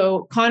example.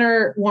 So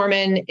Connor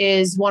Warman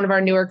is one of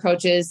our newer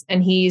coaches,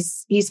 and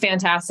he's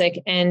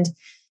fantastic. And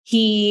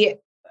he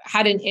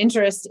had an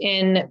interest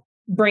in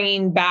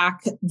bringing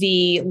back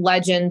the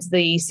Legends,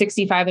 the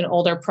 65 and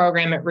older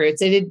program at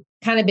Roots. It had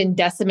kind of been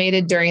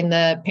decimated during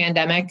the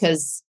pandemic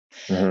because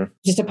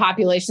just a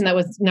population that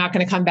was not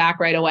going to come back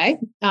right away.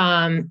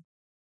 And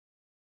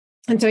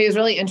so he was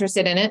really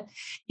interested in it.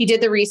 He did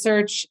the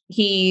research.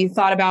 He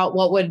thought about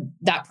what would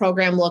that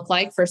program look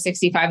like for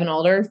 65 and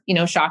older.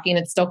 Shocking,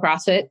 it's still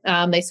CrossFit.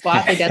 They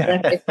squat, they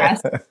deadlift, they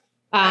press.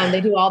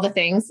 They do all the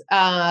things.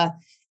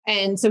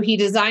 And so he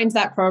designs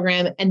that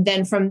program. And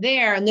then from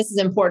there, and this is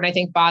important, I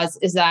think, Boz,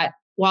 is that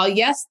while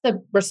yes,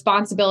 the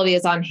responsibility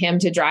is on him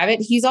to drive it,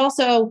 he's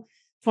also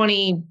 4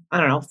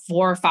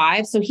 or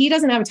 5. So he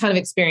doesn't have a ton of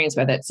experience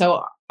with it.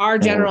 So our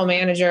general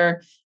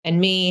manager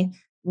and me,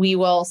 we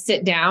will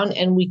sit down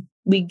and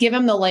we give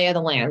him the lay of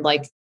the land.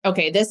 Like,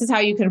 okay, this is how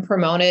you can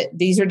promote it.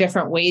 These are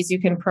different ways you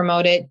can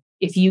promote it.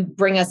 If you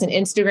bring us an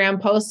Instagram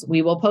post,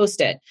 we will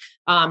post it.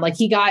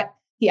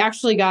 He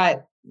actually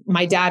got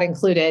my dad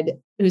included,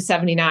 who's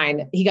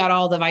 79. He got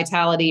all the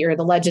Vitality or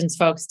the Legends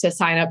folks to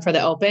sign up for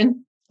the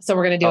Open. So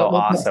we're going to do it.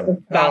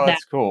 Awesome.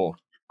 That's cool.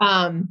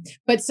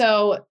 But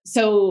so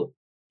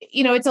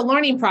it's a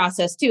learning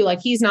process too. Like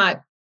he's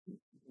not,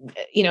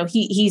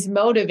 he's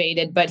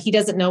motivated, but he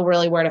doesn't know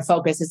really where to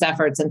focus his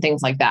efforts and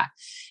things like that.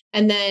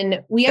 And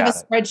then we have a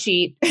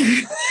spreadsheet.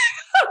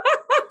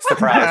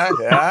 Surprise.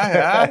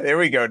 Yeah. There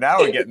we go. Now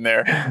we're getting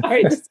there.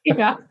 Sorry,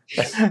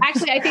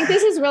 Actually, I think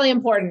this is really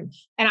important.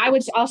 And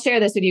I'll share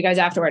this with you guys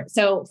afterward.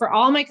 So for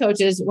all my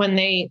coaches, when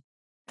they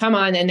come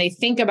on and they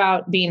think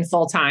about being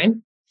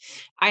full-time,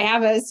 I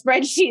have a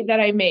spreadsheet that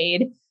I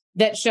made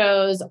that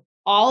shows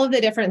all of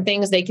the different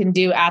things they can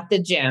do at the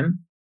gym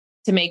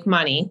to make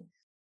money.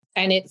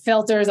 And it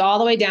filters all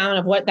the way down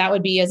of what that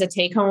would be as a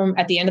take home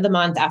at the end of the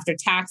month after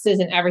taxes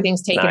and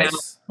everything's taken out.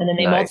 And then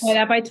they multiply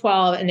that by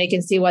 12 and they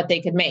can see what they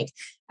could make.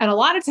 And a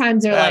lot of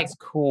times they're That's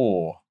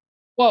cool.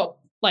 Whoa,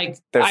 like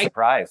they're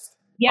surprised.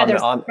 Yeah, they're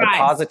surprised.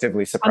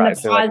 Positively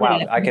surprised. They're like, wow,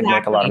 I can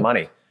make a lot of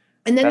money.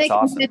 And then they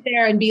can sit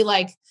there and be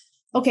like,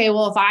 okay,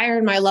 well, if I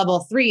earn my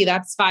level 3,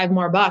 that's $5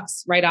 more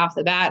right off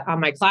the bat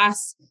on my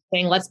class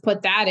thing. Let's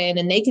put that in.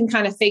 And they can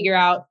kind of figure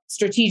out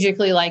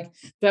strategically, like,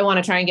 do I want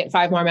to try and get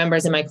 5 more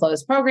members in my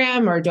closed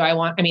program? Or I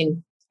want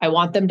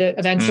them to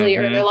eventually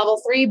earn their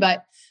level 3.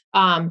 But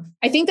I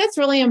think that's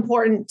really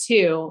important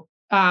too,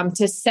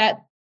 to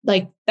set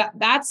like that.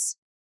 That's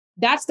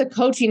the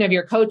coaching of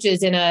your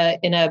coaches in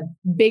a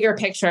bigger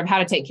picture of how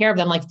to take care of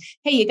them. Like,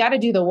 hey, you got to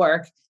do the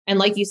work. And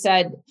like you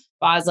said,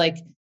 Boz, like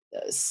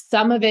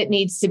some of it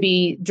needs to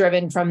be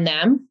driven from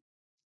them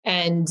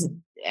and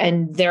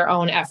their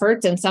own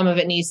efforts. And some of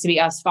it needs to be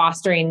us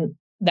fostering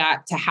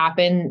that to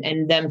happen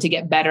and them to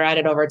get better at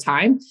it over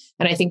time.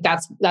 And I think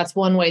that's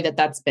one way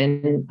that's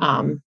been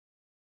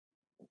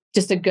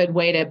just a good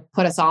way to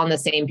put us all on the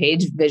same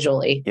page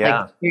visually.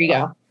 Yeah. Like, here you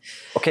go.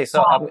 Okay.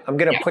 So I'm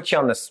going to put you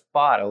on the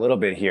spot a little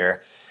bit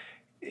here.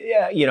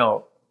 Yeah.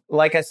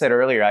 Like I said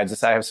earlier, I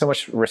have so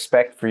much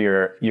respect for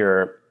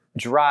your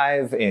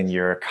drive and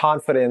your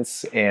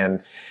confidence,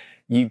 and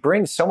you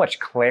bring so much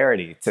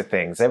clarity to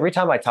things. Every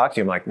time I talk to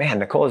you, I'm like, man,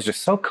 Nicole is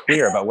just so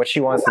clear about what she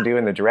wants to do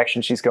and the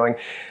direction she's going.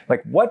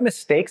 Like, what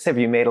mistakes have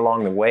you made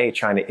along the way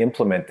trying to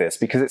implement this?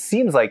 Because it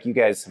seems like you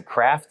guys have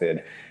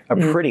crafted a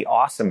pretty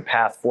awesome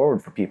path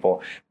forward for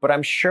people, but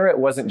I'm sure it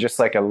wasn't just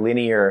like a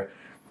linear,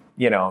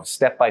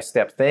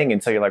 step-by-step thing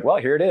until you're like, well,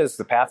 here it is.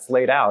 The path's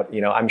laid out.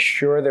 I'm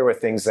sure there were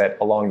things that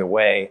along the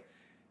way,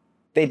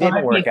 they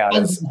didn't work out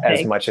as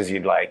much as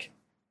you'd like.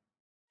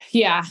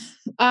 Yeah.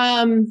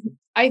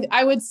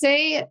 I would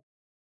say,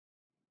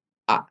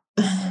 that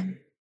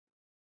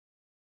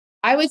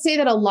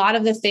a lot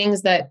of the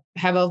things that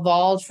have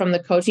evolved from the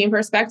coaching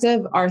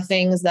perspective are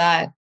things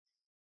that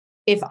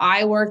if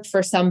I worked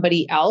for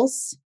somebody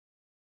else,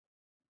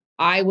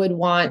 I would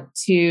want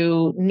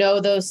to know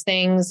those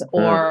things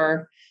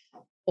or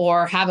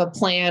have a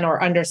plan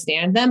or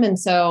understand them. And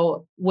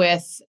so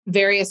with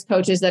various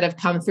coaches that have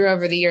come through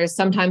over the years,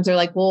 sometimes they're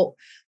like, well,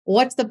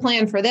 what's the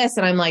plan for this?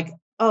 And I'm like,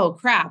 oh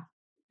crap,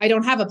 I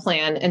don't have a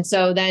plan. And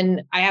so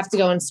then I have to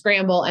go and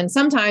scramble. And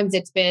sometimes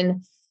it's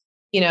been,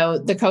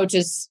 the coach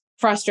is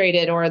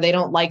frustrated or they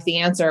don't like the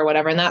answer or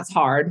whatever. And that's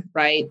hard.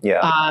 Right.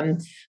 Yeah.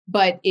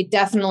 But it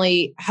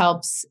definitely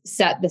helps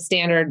set the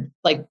standard,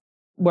 like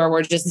where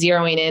we're just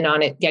zeroing in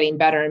on it, getting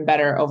better and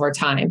better over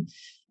time.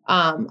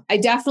 I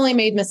definitely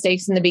made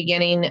mistakes in the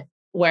beginning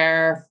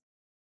where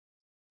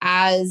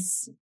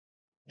as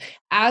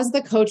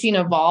the coaching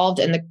evolved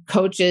and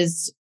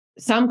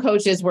some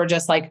coaches were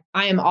just like,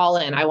 I am all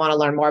in. I want to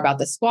learn more about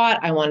the squat.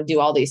 I want to do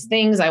all these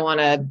things. I want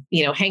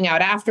to, hang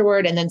out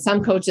afterward. And then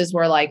some coaches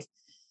were like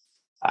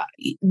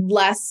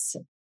less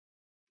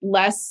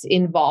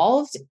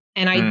involved.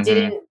 And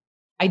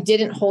I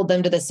didn't hold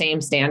them to the same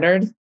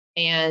standard.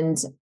 And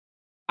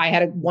I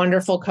had a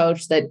wonderful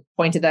coach that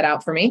pointed that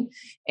out for me.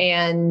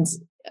 And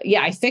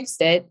yeah, I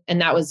fixed it.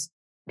 And it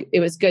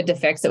was good to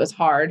fix. It was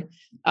hard.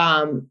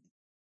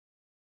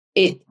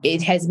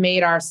 It has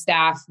made our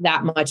staff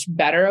that much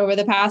better over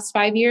the past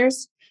 5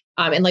 years.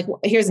 And like,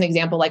 here's an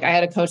example. Like I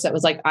had a coach that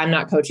was like, I'm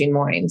not coaching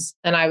mornings.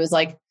 And I was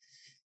like,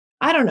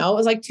 I don't know. It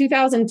was like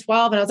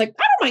 2012. And I was like, I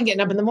don't mind getting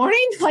up in the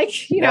morning. Like,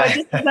 it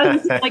just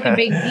doesn't seem like a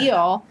big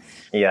deal.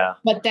 Yeah.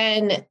 But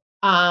then,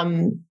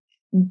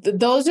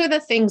 those are the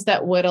things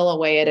that whittle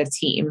away at a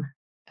team.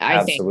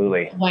 I think.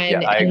 Absolutely.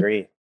 I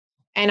agree.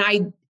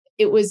 And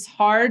it was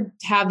hard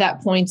to have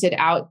that pointed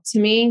out to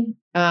me.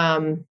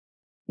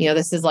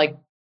 This is like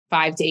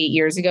 5 to 8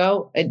 years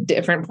ago at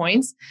different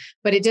points,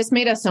 but it just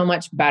made us so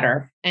much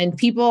better. And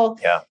people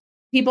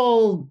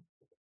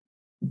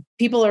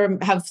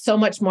have so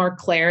much more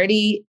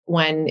clarity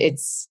when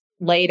it's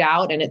laid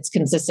out and it's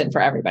consistent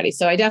for everybody.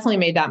 So I definitely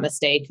made that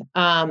mistake.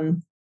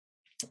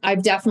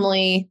 I've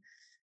definitely,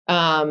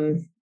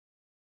 I've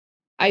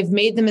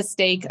made the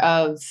mistake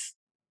of,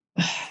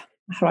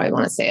 how do I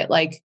want to say it?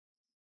 Like,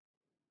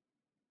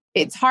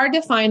 it's hard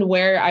to find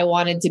where I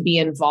wanted to be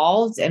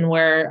involved and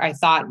where I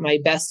thought my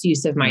best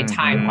use of my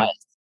time was.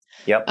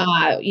 Yep.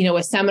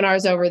 With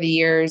seminars over the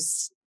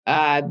years,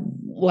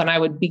 when I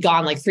would be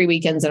gone like 3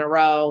 weekends in a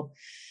row,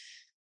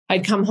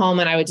 I'd come home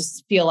and I would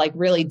just feel like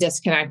really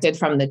disconnected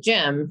from the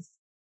gym.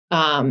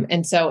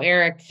 And so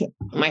Eric,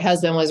 my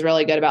husband, was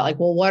really good about like,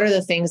 well, what are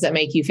the things that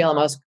make you feel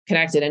most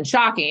connected? And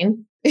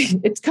shocking,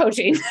 it's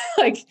coaching.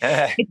 Like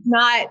it's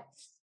not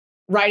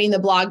writing the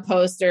blog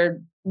post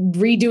or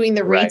redoing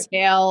the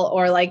retail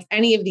or like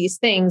any of these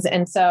things.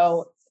 And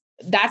so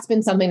that's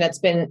been something that's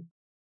been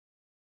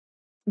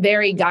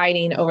very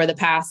guiding over the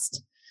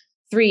past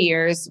 3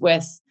 years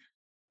with,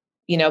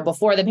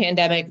 before the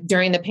pandemic,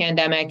 during the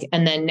pandemic,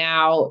 and then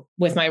now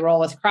with my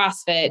role with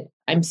CrossFit,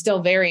 I'm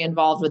still very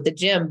involved with the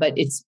gym, but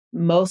it's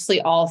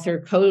mostly all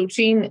through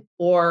coaching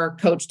or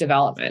coach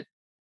development.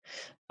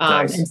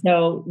 Nice. And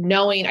so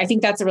I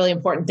think that's a really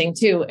important thing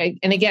too.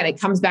 And again, it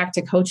comes back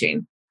to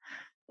coaching.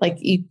 Like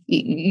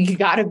you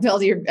got to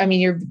build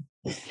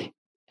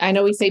I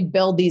know we say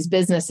build these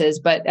businesses,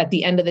 but at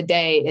the end of the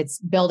day, it's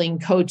building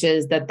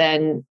coaches that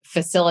then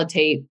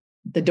facilitate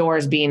the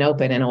doors being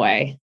open in a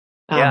way.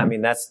 Yeah,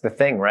 that's the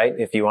thing, right?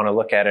 If you want to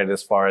look at it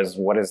as far as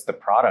what is the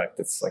product,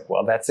 it's like,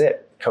 well, that's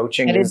it.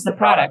 Coaching is the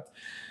product.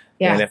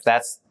 Yeah. And if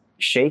that's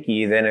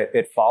shaky, then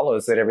it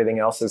follows that everything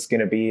else is going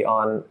to be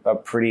on a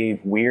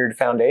pretty weird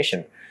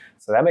foundation.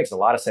 So that makes a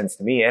lot of sense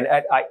to me. And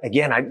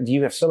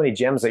you have so many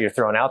gems that you're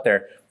throwing out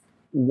there.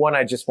 One,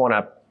 I just want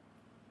to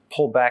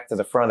pull back to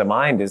the front of the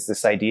mind is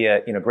this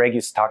idea, Greg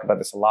used to talk about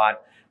this a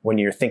lot when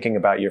you're thinking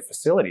about your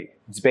facility.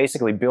 It's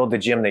basically build the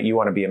gym that you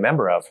want to be a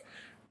member of.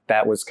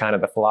 That was kind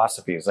of the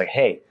philosophy. It's like,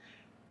 hey,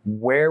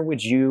 where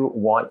would you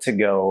want to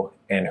go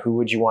and who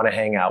would you want to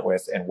hang out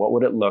with and what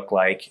would it look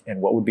like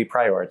and what would be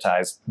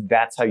prioritized?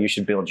 That's how you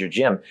should build your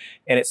gym.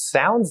 And it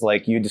sounds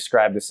like you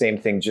described the same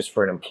thing just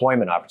for an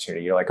employment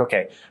opportunity. You're like,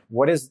 okay,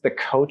 what is the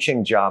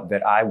coaching job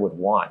that I would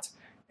want?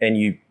 And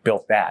you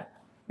built that.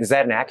 Is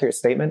that an accurate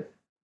statement?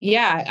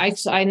 Yeah,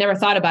 I never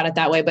thought about it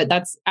that way, but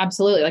that's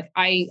absolutely like,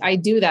 I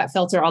do that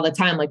filter all the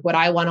time. Like what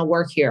I want to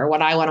work here,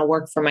 what I want to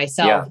work for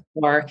myself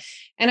for.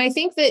 And I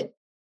think that,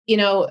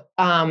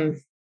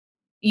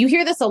 you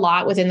hear this a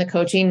lot within the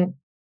coaching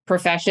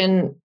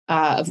profession,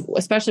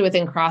 especially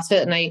within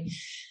CrossFit. And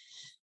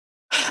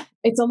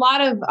it's a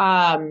lot of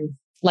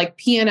like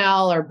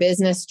P&L or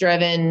business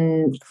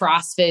driven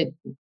CrossFit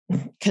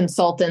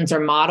consultants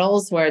or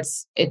models where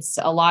it's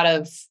a lot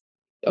of,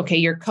 okay,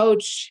 your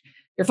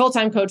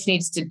full-time coach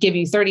needs to give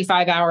you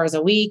 35 hours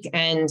a week.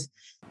 And,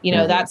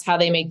 that's how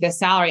they make this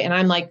salary. And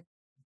I'm like,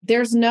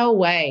 there's no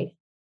way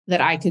that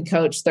I could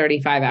coach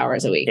 35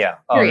 hours a week. Yeah.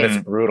 Oh,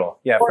 that's brutal.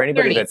 Yeah. For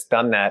anybody that's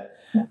done that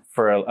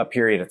for a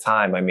period of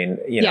time,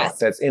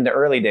 that's in the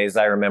early days.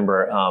 I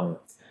remember, I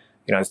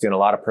was doing a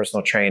lot of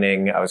personal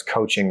training. I was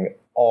coaching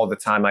all the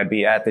time. I'd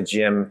be at the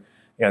gym.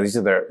 These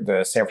are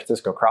the San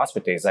Francisco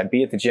CrossFit days. I'd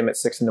be at the gym at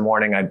 6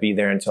 a.m. I'd be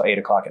there until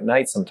 8:00 at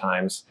night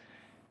sometimes.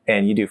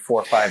 And you do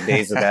 4 or 5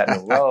 days of that in a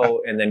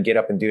row and then get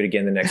up and do it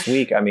again the next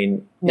week.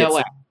 No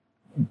way.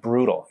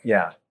 Brutal.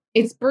 Yeah.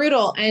 It's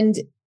brutal. And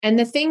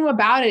the thing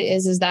about it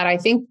is that I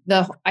think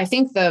the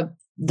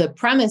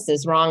premise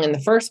is wrong in the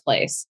first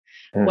place,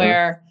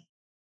 where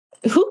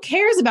who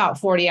cares about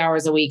 40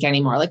 hours a week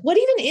anymore? Like what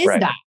even is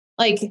that?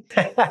 Like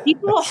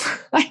people,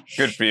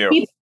 good for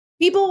you.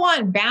 People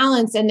want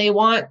balance and they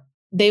want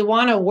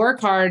to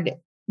work hard,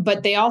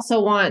 but they also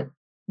want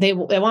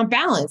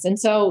balance. And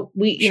so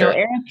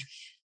Eric,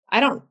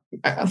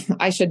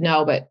 I should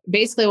know, but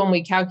basically when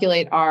we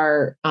calculate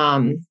our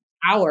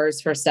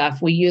hours for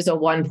stuff, we use a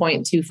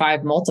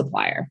 1.25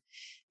 multiplier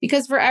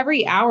because for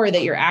every hour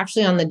that you're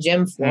actually on the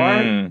gym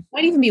floor, it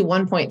might even be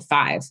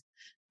 1.5.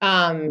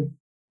 And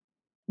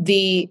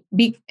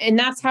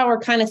that's how we're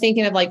kind of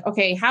thinking of like,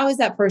 okay, how is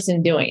that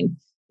person doing?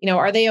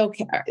 Are they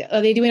okay?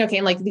 Are they doing okay?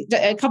 And like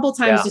a couple of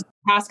times just the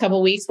past couple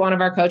of weeks, one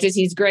of our coaches,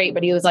 he's great,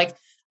 but he was like,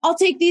 I'll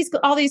take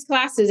all these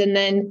classes. And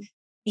then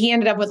he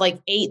ended up with like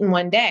 8 in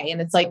one day. And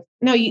it's like,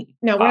 no,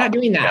 we're not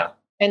doing that. Yeah.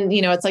 And,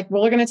 it's like,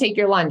 well, we're going to take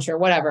your lunch or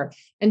whatever.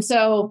 And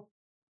so,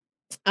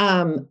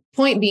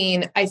 point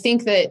being, I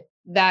think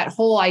that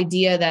whole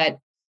idea that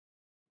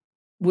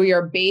we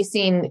are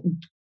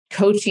basing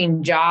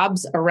coaching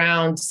jobs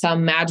around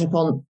some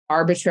magical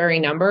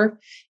arbitrary number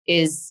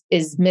is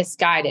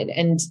misguided.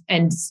 And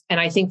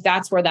I think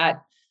that's where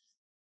that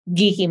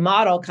geeky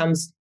model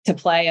comes to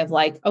play of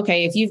like,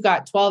 okay, if you've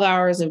got 12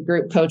 hours of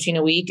group coaching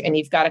a week and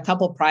you've got a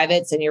couple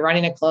privates and you're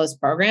running a closed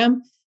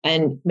program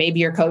and maybe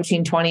you're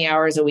coaching 20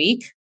 hours a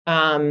week,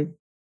 that's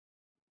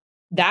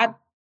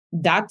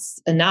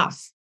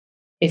enough.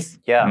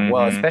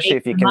 Well, especially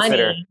if you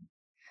consider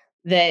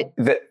that.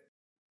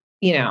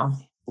 Yeah,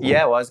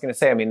 well, I was going to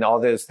say, all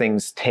those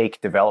things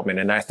take development.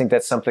 And I think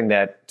that's something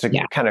that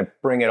kind of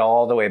bring it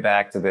all the way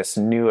back to this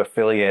new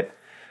affiliate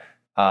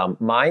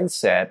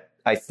mindset,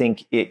 I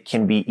think it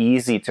can be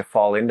easy to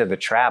fall into the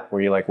trap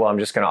where you're like, well, I'm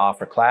just going to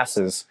offer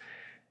classes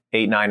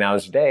 8-9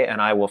 hours a day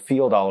and I will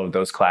field all of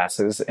those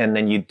classes. And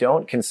then you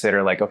don't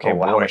consider like, okay,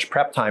 how much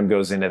prep time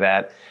goes into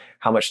that?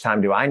 How much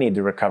time do I need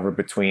to recover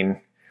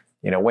between,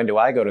 when do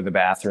I go to the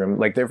bathroom?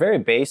 Like they're very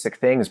basic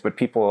things, but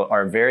people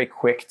are very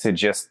quick to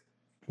just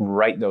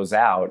write those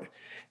out.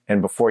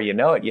 And before you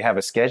know it, you have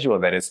a schedule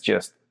that is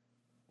just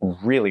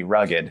really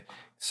rugged,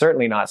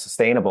 certainly not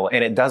sustainable.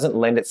 And it doesn't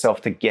lend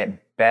itself to get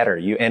better.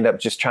 You end up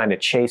just trying to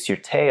chase your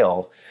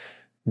tail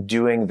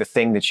doing the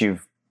thing that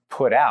you've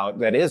put out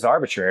that is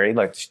arbitrary,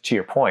 like to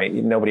your point,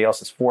 nobody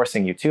else is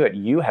forcing you to it.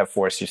 You have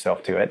forced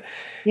yourself to it.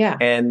 Yeah.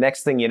 And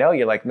next thing you know,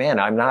 you're like, man,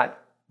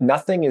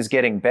 nothing is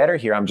getting better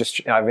here. I'm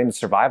in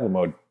survival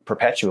mode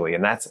perpetually.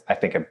 And that's, I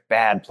think, a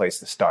bad place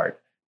to start.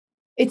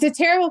 It's a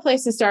terrible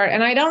place to start.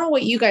 And I don't know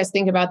what you guys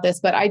think about this,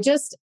 but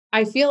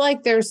I feel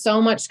like there's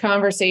so much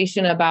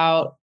conversation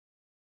about,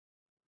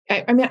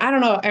 I mean, I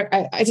don't know.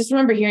 I just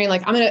remember hearing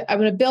like, I'm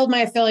going to build my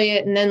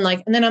affiliate and then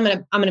I'm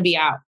going to be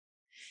out.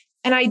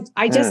 And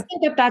I just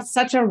think that that's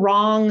such a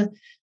wrong,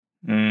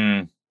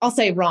 I'll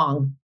say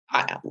wrong.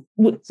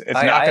 It's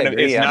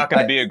not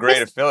going to be a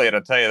great affiliate.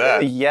 I'll tell you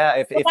that. Yeah.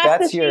 If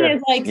that's your,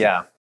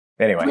 yeah.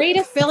 Anyway, great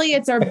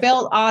affiliates are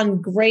built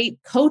on great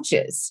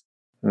coaches.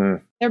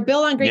 They're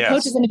built on great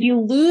coaches. And if you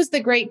lose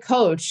the great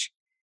coach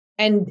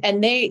and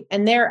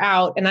they're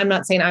out, and I'm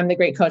not saying I'm the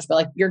great coach, but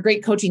like your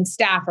great coaching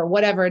staff or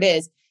whatever it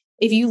is,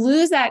 if you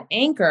lose that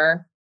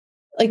anchor,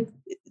 like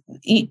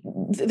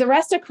the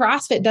rest of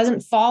CrossFit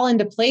doesn't fall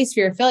into place for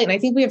your affiliate. And I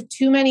think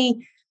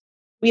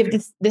we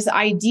have this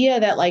idea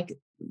that like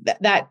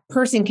that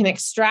person can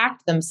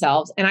extract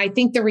themselves. And I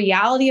think the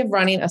reality of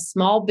running a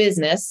small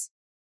business,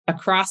 a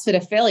CrossFit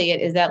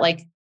affiliate, is that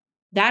like,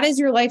 that is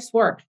your life's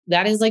work.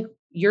 That is like,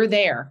 you're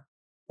there.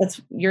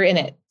 You're in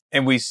it.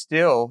 And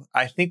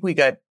I think we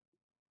got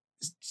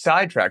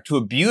sidetracked to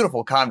a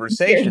beautiful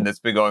conversation that's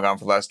been going on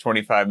for the last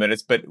 25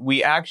 minutes. But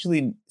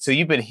so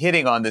you've been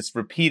hitting on this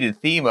repeated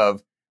theme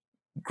of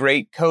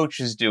great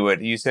coaches do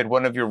it. You said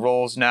one of your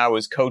roles now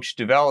is coach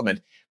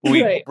development.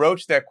 We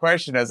broached that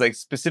question as like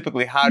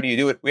specifically, how do you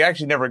do it? We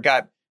actually never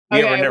got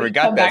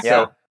that.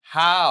 So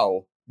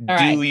how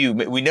do you,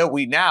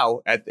 we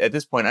now at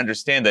this point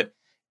understand that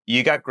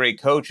you got great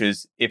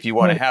coaches if you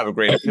want to have a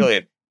great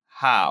affiliate.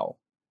 How?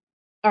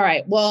 All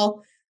right.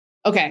 Well,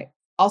 okay.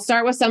 I'll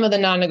start with some of the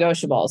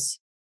non-negotiables.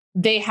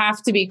 They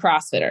have to be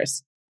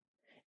CrossFitters.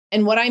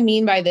 And what I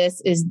mean by this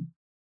is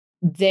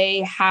they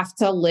have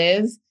to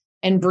live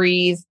and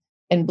breathe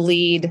and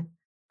bleed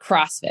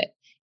CrossFit.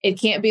 It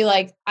can't be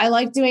like, I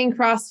like doing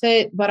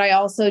CrossFit, but I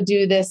also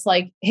do this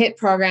like HIIT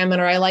program,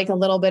 or I like a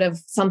little bit of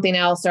something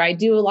else, or I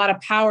do a lot of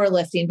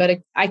powerlifting,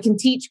 but I can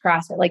teach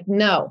CrossFit. Like,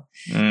 no,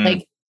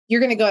 like you're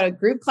going to go to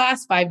group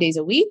class 5 days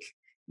a week.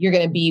 You're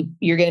going to be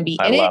in it.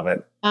 I love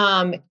it.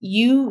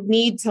 You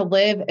need to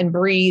live and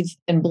breathe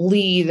and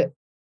bleed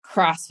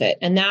CrossFit.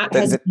 And that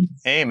has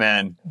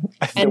amen.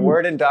 The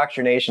word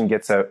indoctrination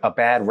gets a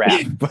bad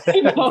rap,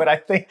 but I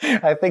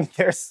think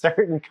there's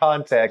certain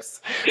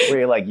contexts where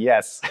you're like,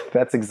 yes,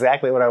 that's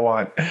exactly what I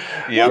want.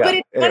 Yeah. But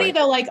it's funny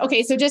though, like,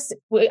 okay, so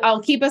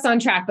I'll keep us on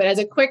track, but as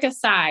a quick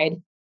aside,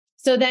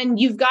 so then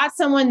you've got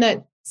someone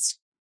that's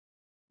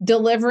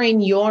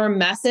delivering your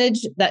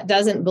message that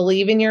doesn't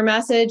believe in your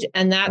message.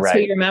 And that's who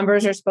your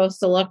members are supposed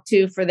to look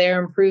to for their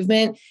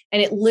improvement.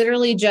 And it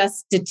literally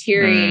just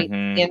deteriorates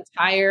the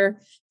entire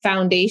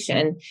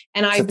foundation.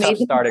 And I've made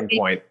the starting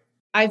point.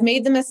 I've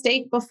made the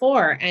mistake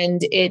before,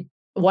 and it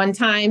one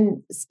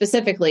time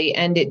specifically,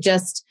 and it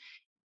just,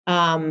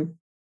 that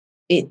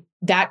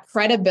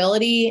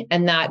credibility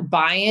and that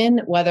buy-in,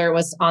 whether it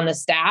was on the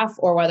staff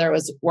or whether it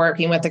was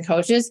working with the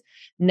coaches,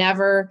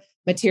 never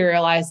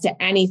materialized to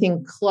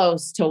anything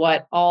close to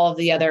what all of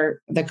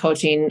the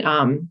coaching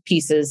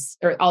pieces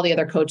or all the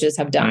other coaches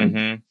have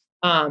done.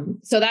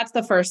 So that's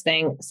the first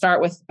thing.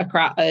 Start with a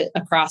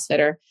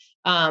CrossFitter.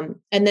 And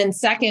then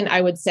second,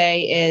 I would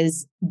say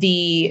is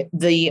the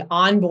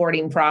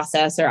onboarding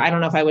process, or I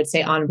don't know if I would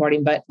say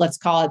onboarding, but let's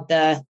call it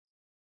the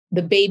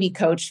baby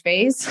coach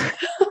phase.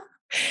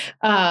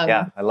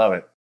 Yeah, I love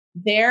it.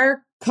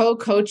 They're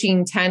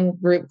co-coaching 10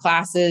 group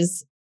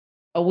classes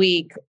a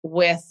week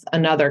with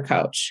another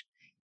coach.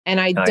 And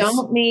I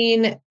don't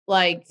mean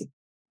like,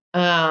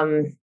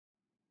 I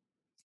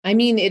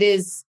mean,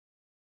 it's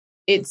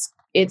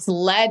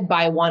led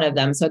by one of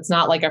them. So it's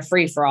not like a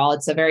free for all.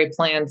 It's a very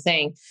planned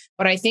thing.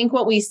 But I think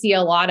what we see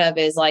a lot of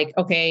is like,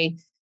 okay,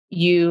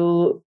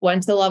 you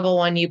went to level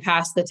 1, you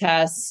passed the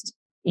test,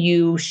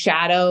 you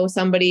shadow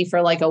somebody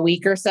for like a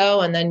week or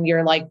so. And then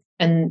you're like,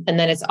 and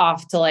then it's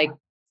off to like,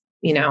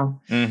 your own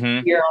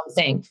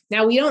thing.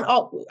 Now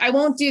I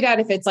won't do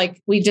that if it's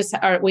like,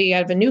 we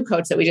have a new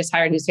coach that we just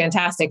hired who's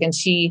fantastic. And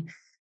she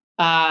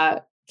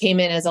came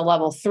in as a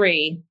level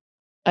 3.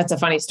 That's a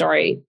funny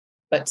story.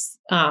 But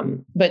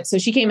so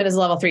she came in as a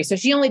level 3. So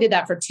she only did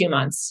that for 2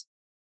 months.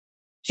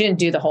 She didn't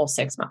do the whole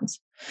 6 months.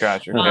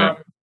 Gotcha.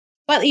 Okay.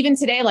 But even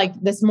today, like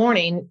this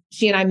morning,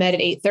 she and I met at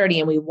 8:30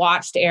 and we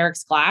watched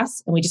Eric's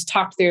class and we just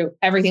talked through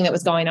everything that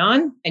was going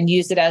on and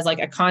used it as like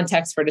a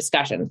context for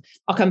discussion.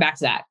 I'll come back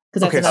to that.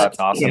 That's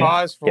awesome.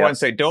 Pause for 1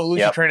 second. Don't lose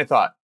your train of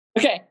thought.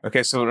 Okay.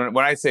 Okay. So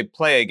when I say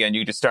play again,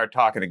 you just start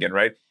talking again,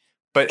 right?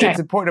 But it's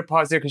important to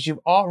pause there because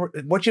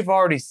what you've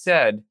already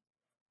said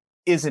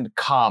isn't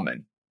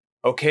common.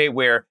 Okay.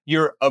 Where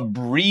your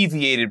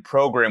abbreviated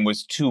program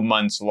was 2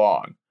 months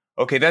long.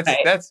 Okay.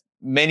 That's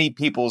many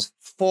people's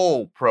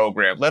full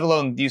program, let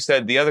alone you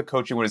said the other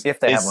coaching was if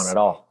they have one at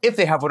all. If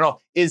they have one at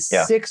all, is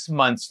 6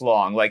 months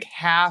long, like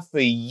half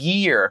a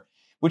year,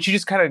 which you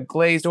just kind of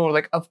glazed over.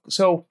 Like,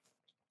 so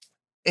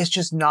it's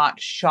just not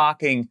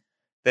shocking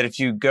that if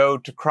you go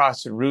to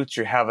CrossFit Roots,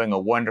 you're having a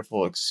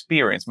wonderful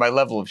experience. My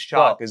level of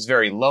shock is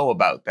very low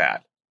about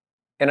that.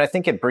 And I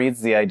think it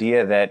breeds the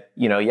idea that,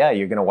 you're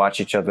going to watch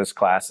each other's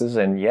classes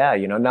and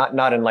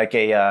not in like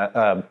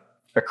a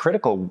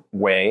critical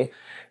way,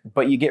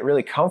 but you get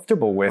really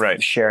comfortable with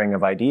the sharing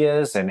of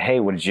ideas and, hey,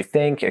 what did you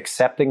think?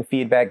 Accepting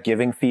feedback,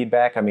 giving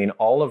feedback. I mean,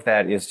 all of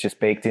that is just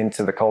baked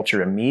into the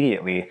culture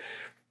immediately,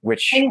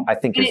 which I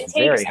think is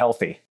very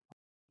healthy.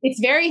 It's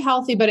very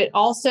healthy, but it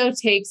also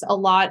takes a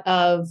lot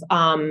of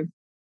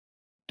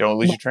don't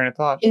lose your train of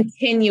thought.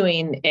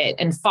 Continuing it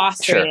and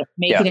fostering it,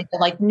 making it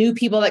like new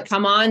people that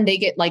come on, they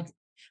get like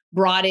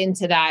brought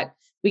into that.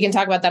 We can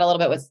talk about that a little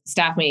bit with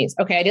staff meetings.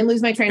 Okay, I didn't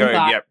lose my train of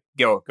thought. Yep.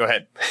 Go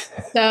ahead.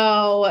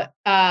 So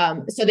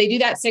they do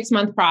that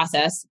 6-month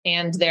process,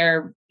 and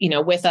they're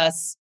with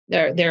us.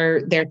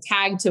 They're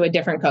tagged to a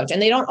different coach,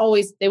 and they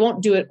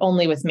won't do it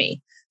only with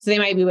me. So they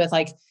might be with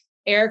like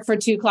Eric for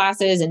 2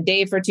 classes and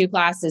Dave for 2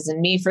 classes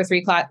and me for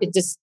 3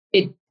 classes.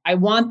 I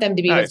want them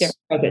to be with different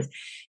coaches.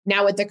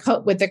 Now with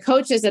the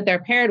coaches that they're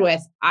paired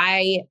with,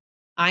 I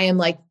am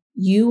like,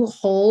 you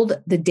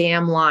hold the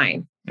damn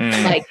line.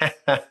 Like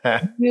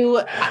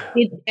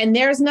and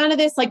there's none of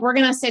this, like, we're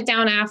going to sit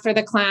down after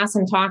the class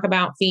and talk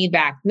about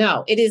feedback.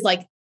 No, it is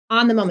like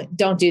on the moment.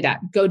 Don't do that.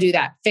 Go do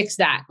that. Fix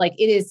that. Like,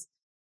 it is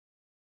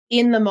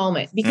in the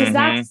moment, because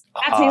that's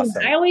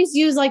awesome. I always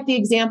use like the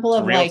example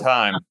of real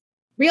time.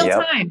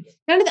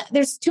 None of that.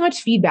 There's too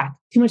much feedback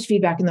in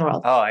the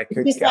world. Oh, I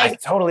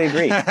totally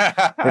agree.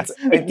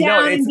 Sit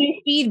down and do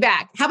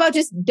feedback. How about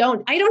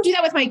I don't do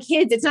that with my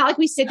kids. It's not like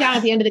we sit down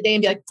at the end of the day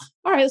and be like,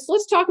 all right, so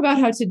let's talk about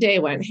how today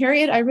went.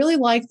 Harriet, I really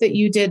like that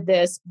you did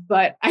this,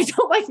 but I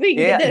don't like that you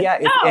did this. Yeah.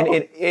 No.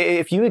 And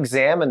if you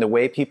examine the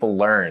way people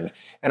learn,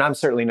 and I'm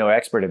certainly no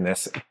expert in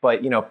this,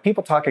 but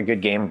people talk a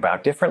good game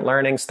about different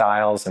learning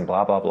styles and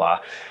blah, blah, blah.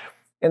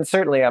 And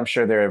certainly I'm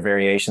sure there are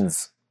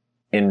variations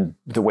in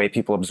the way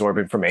people absorb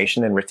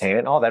information and retain it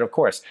and all that, of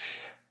course.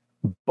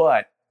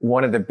 But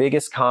one of the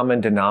biggest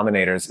common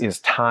denominators is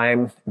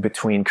time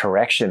between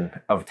correction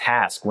of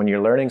task when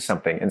you're learning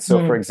something. And so,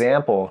 for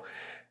example,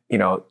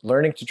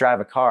 learning to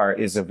drive a car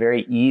is a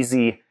very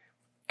easy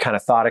kind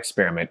of thought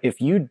experiment. If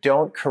you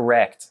don't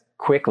correct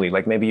quickly,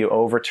 like maybe you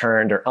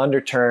overturned or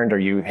underturned, or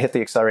you hit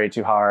the accelerator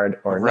too hard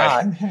or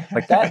not,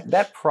 like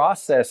that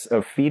process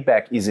of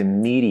feedback is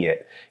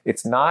immediate.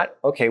 It's not,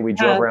 okay, we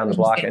drove around the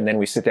block and then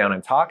we sit down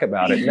and talk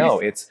about it. No,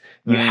 it's,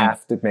 you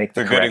have to make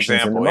the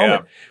corrections in the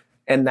moment.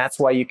 And that's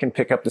why you can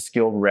pick up the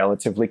skill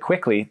relatively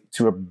quickly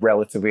to a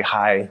relatively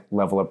high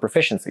level of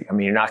proficiency. I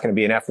mean, you're not going to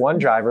be an F1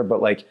 driver,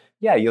 but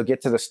you'll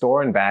get to the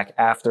store and back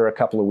after a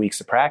couple of weeks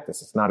of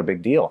practice. It's not a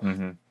big deal.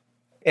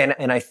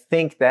 And I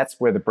think that's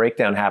where the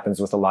breakdown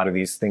happens with a lot of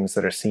these things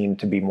that are seen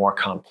to be more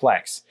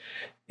complex,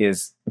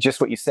 is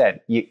just what you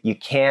said. You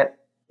can't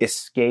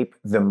escape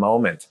the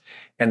moment.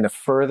 And the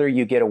further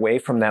you get away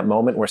from that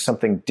moment where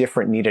something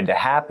different needed to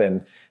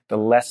happen, the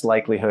less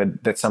likelihood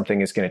that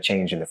something is going to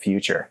change in the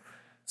future.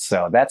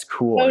 So that's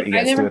cool. So I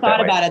never thought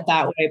about it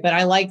that way, but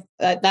I like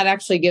that. That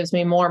actually gives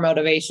me more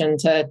motivation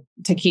to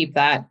keep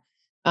that.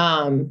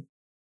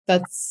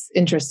 That's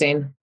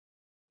interesting.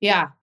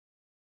 Yeah.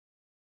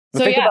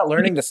 Think about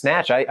learning to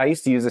snatch. I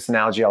used to use this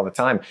analogy all the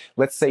time.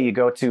 Let's say you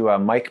go to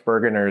Mike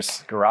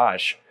Bergener's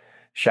garage.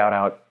 Shout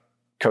out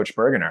Coach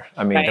Bergener.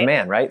 I mean, the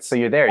man, right? So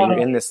you're there. You're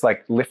in this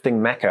like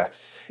lifting mecca.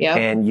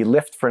 And you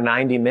lift for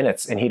 90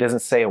 minutes and he doesn't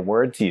say a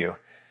word to you.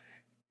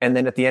 And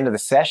then at the end of the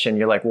session,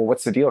 you're like, well,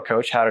 what's the deal,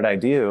 coach? How did I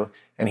do?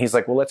 And he's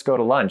like, well, let's go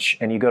to lunch.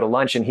 And you go to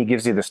lunch and he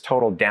gives you this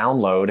total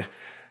download.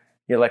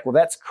 You're like, well,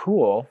 that's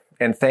cool.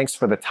 And thanks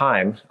for the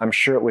time. I'm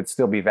sure it would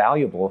still be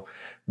valuable.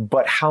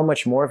 But how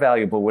much more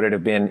valuable would it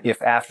have been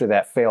if after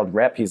that failed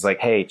rep, he's like,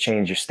 hey,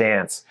 change your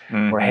stance,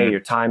 or hey, your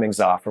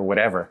timing's off, or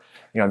whatever.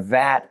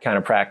 That kind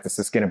of practice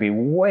is going to be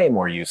way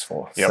more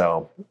useful.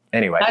 So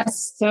anyway.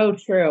 That's so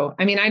true.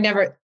 I mean, and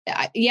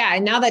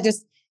now that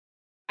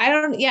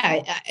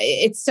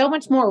it's so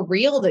much more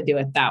real to do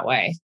it that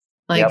way.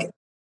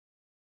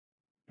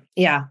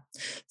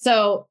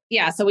 So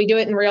we do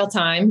it in real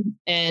time.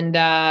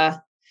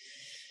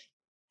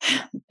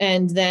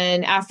 And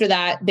then after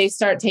that, they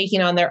start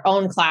taking on their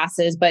own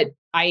classes, but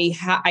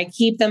I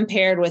keep them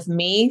paired with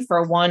me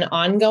for one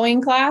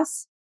ongoing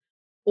class,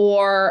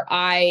 or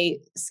I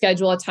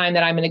schedule a time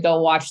that I'm going to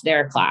go watch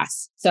their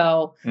class.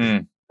 So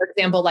for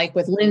example, like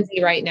with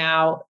Lindsay right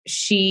now,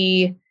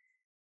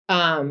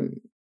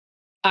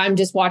 I'm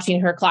just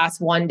watching her class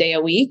one day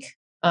a week.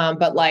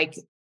 But like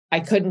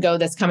I couldn't go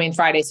this coming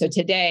Friday. So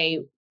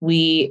today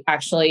we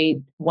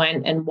actually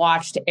went and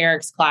watched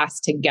Eric's class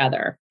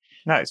together.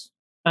 Nice.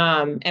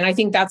 And I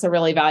think that's a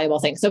really valuable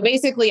thing. So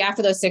basically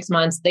after those 6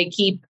 months, they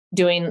keep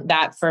doing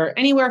that for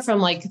anywhere from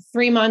like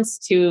 3 months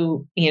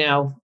to,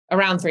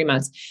 around 3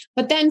 months.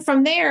 But then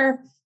from there,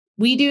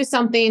 we do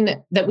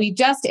something that we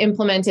just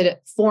implemented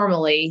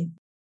formally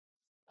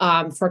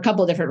for a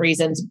couple of different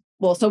reasons.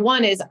 Well, so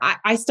one is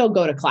I still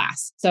go to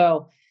class.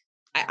 So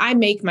I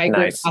make my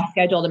group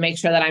schedule to make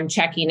sure that I'm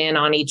checking in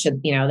on each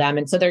of them.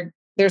 And so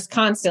there's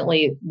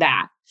constantly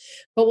that.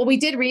 But what we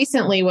did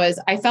recently was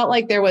I felt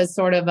like there was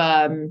sort of,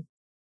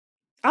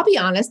 I'll be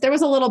honest, there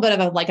was a little bit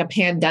of a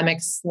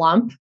pandemic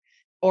slump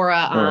or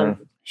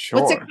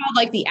Sure. what's it called?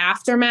 Like the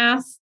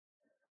aftermath.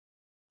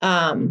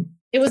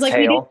 It was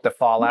the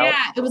fallout.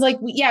 Yeah. It was like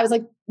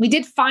we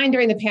did fine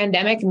during the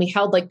pandemic and we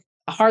held like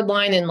a hard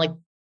line and like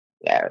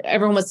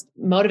everyone was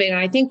motivated.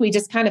 And I think we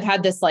just kind of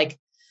had this like,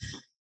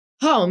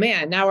 oh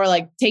man, now we're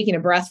like taking a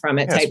breath from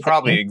it. It's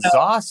probably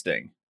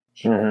exhausting.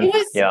 It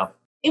was,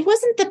 it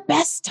wasn't the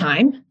best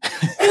time.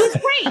 It was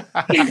great.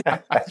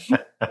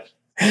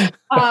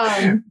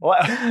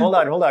 Well,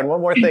 hold on.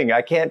 One more thing.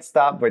 I can't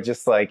stop but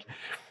just like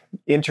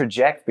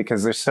interject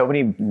because there's so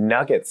many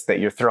nuggets that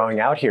you're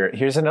throwing out here.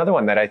 Here's another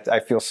one that I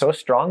feel so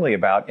strongly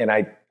about. And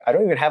I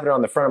don't even have it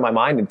on the front of my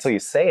mind until you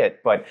say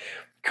it, but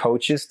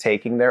coaches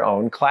taking their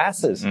own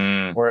classes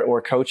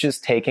or coaches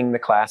taking the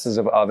classes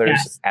of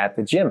others at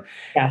the gym.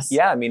 Yes.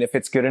 Yeah. I mean, if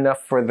it's good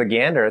enough for the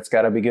gander, it's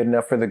got to be good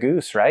enough for the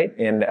goose. Right.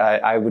 And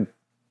I'm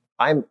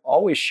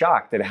always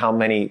shocked at how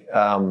many,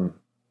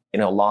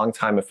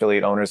 longtime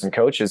affiliate owners and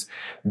coaches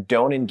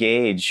don't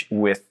engage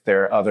with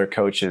their other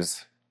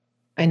coaches'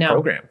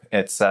 program.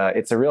 It's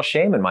a real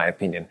shame in my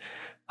opinion.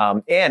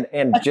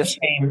 And That's just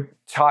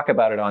talk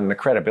about it on the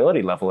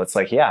credibility level. It's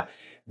like,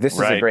 this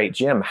is a great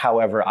gym.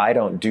 However, I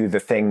don't do the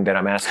thing that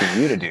I'm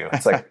asking you to do.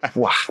 It's like,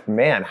 wow,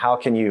 man, how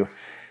can you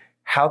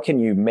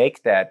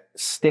make that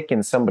stick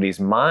in somebody's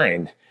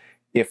mind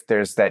if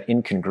there's that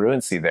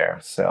incongruency there?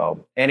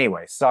 So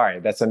anyway, sorry,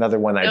 that's another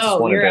one I just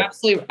wanted to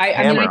absolutely.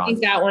 I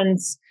think that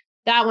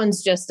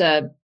one's just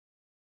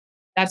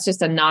that's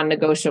just a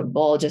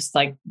non-negotiable, just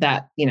like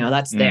that,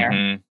 that's there.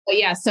 Mm-hmm. But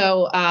yeah,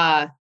 so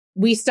I've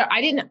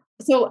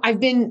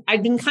been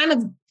kind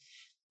of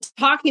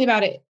talking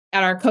about it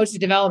at our coach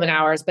development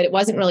hours, but it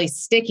wasn't really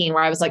sticking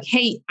where I was like,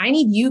 hey, I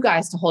need you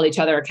guys to hold each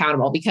other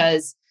accountable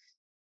because,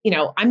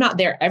 I'm not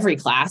there every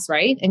class.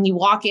 Right. And you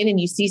walk in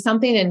and you see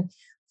something and,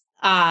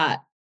 I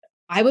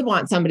would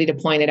want somebody to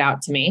point it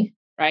out to me.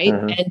 Right.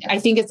 Mm-hmm. And I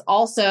think it's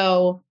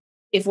also,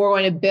 if we're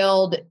going to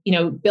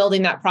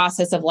building that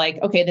process of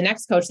like, okay, the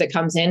next coach that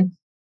comes in,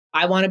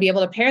 I want to be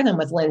able to pair them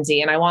with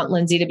Lindsay and I want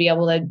Lindsay to be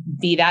able to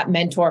be that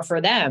mentor for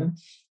them.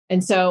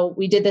 And so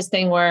we did this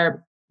thing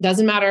where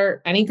doesn't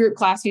matter any group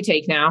class you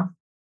take now,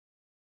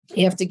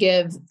 you have to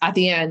give at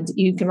the end,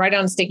 you can write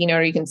on a sticky note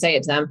or you can say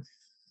it to them.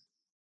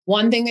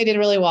 One thing they did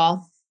really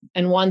well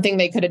and one thing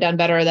they could have done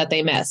better that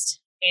they missed.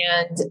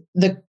 And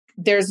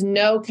there's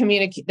no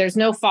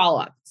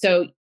follow-up.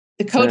 So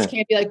the coach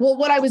can't be like, well,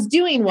 what I was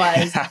doing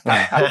was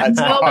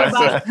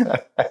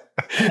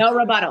no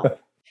rebuttal.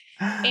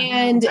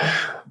 And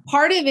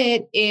part of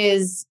it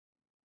is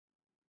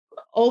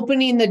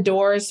opening the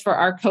doors for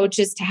our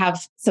coaches to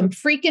have some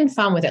freaking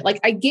fun with it. Like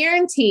I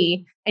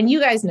guarantee, and you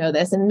guys know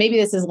this, and maybe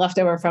this is left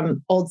over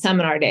from old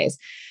seminar days,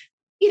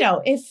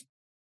 if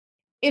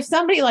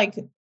somebody like,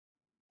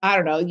 I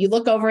don't know, you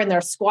look over and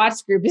their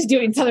squats group is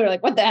doing something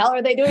like, what the hell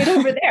are they doing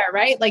over there?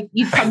 Right. Like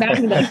you come back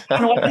and be like, I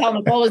don't know what the hell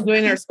Nicole is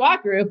doing in her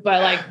squat group,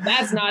 but like,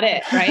 that's not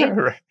it.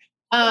 Right.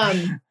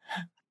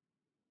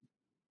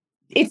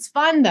 It's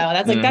fun though.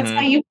 That's like, that's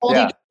how you hold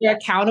each other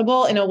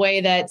accountable in a way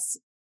that's,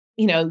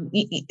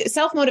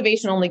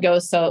 self-motivation only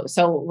goes so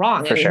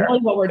wrong. And really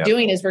what we're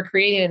doing is we're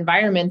creating an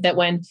environment that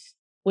when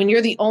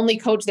you're the only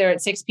coach there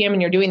at 6 p.m.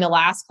 and you're doing the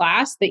last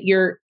class, that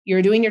you're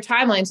doing your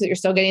timeline so that you're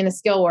still getting the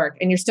skill work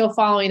and you're still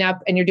following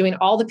up and you're doing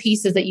all the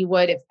pieces that you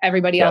would if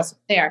everybody else was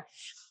there.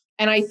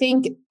 And I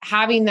think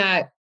having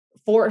that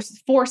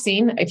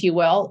forcing, if you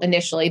will,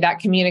 initially that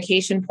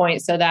communication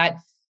point so that,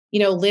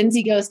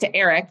 Lindsay goes to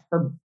Eric,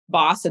 her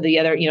boss or the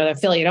other, the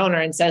affiliate owner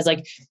and says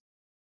like,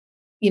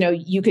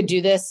 you could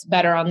do this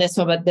better on this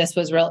one, but this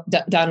was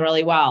done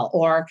really well.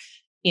 Or,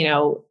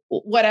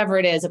 whatever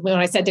it is. When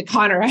I said to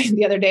Connor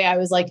the other day, I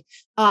was like,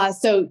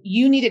 so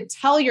you need to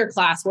tell your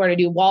class where to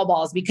do wall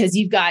balls because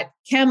you've got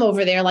Kim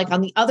over there, like on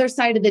the other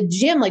side of the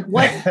gym. Like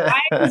why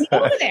is he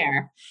over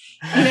there?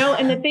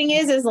 And the thing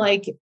is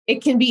like,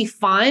 it can be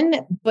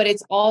fun, but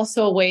it's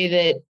also a way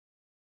that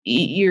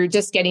you're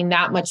just getting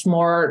that much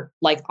more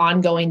like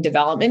ongoing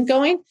development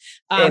going.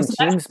 And so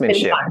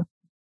teamsmanship.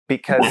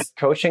 Because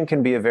coaching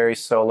can be a very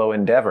solo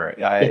endeavor.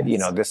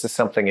 This is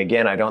something,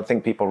 again, I don't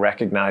think people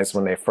recognize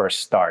when they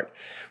first start.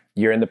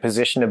 You're in the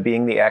position of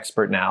being the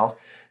expert now.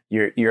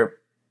 You're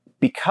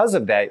because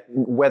of that,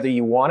 whether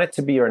you want it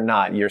to be or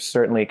not, you're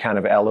certainly kind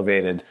of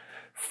elevated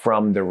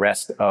from the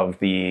rest of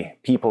the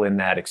people in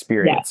that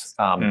experience.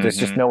 There's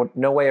just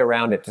no way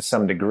around it to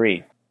some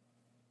degree.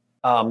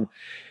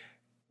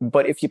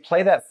 But if you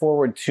play that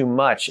forward too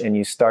much and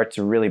you start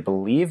to really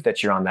believe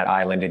that you're on that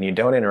island and you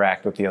don't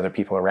interact with the other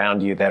people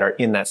around you that are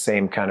in that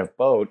same kind of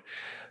boat,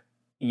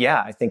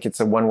 I think it's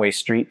a one-way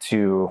street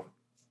to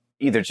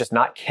either just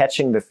not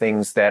catching the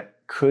things that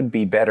could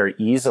be better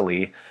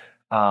easily,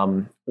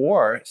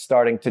 or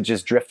starting to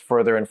just drift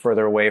further and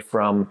further away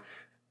from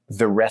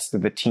the rest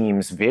of the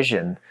team's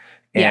vision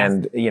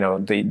and,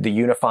 the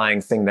unifying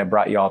thing that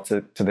brought you all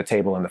to the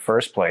table in the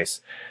first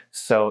place.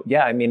 So,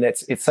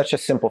 it's such a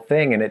simple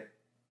thing and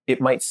it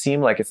it might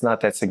seem like it's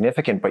not that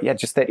significant, but yeah,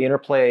 just that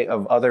interplay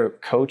of other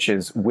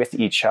coaches with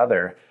each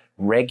other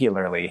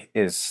regularly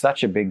is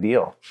such a big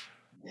deal.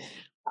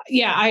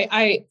 Yeah,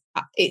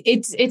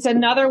 it's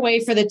another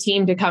way for the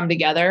team to come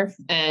together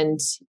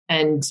and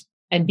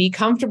be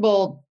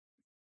comfortable,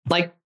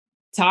 like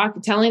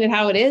telling it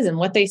how it is and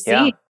what they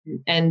see.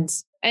 Yeah.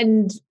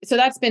 And so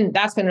that's been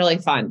really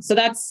fun. So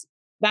that's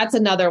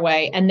another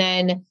way. And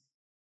then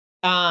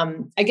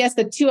I guess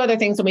the two other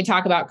things when we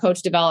talk about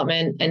coach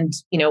development and,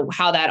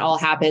 how that all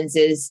happens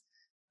is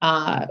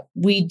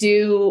we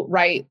do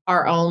write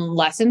our own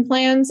lesson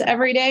plans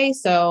every day.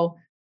 So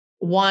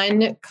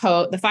one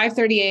coach, the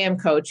 5:30 a.m.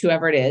 coach,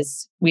 whoever it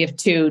is, we have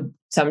two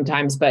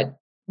sometimes, but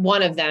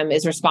one of them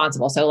is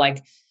responsible. So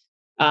like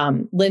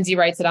Lindsay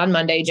writes it on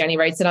Monday, Jenny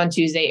writes it on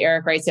Tuesday,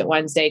 Eric writes it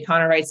Wednesday,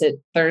 Connor writes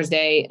it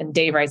Thursday, and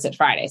Dave writes it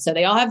Friday. So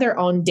they all have their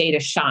own day to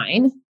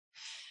shine.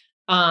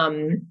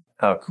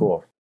 Oh,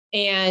 cool.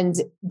 And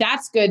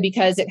that's good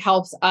because it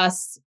helps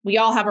us. We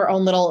all have our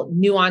own little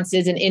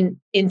nuances and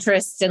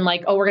interests and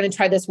like, oh, we're going to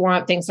try this warm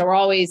up thing. So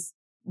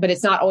but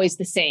it's not always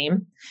the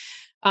same.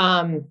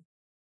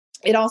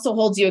 It also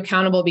holds you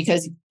accountable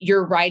because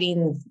you're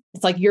writing,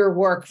 it's like your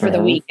work for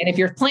the week. And if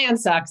your plan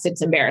sucks,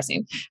 it's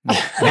embarrassing.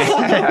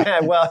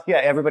 Well, yeah,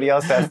 everybody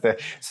else has to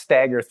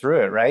stagger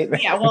through it, right?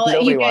 Yeah, well,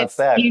 nobody wants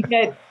that. You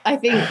get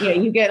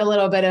a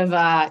little bit of,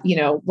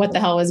 what the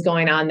hell was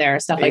going on there,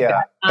 stuff like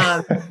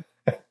that.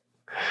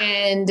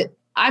 And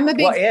I'm a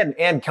big... Well,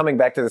 and coming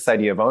back to this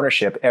idea of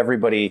ownership,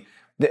 nobody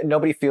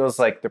feels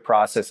like the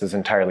process is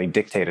entirely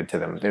dictated to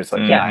them. There's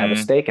like, I have a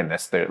stake in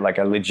this. They're like,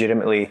 I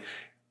legitimately...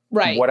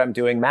 Right. What I'm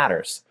doing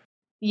matters.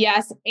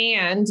 Yes.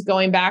 And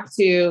going back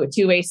to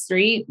Two-Way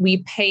Street, we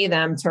pay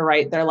them to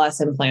write their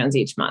lesson plans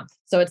each month.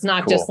 So it's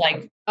not just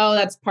like, oh,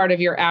 that's part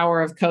of your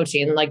hour of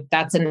coaching. Like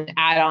that's an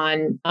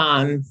add-on.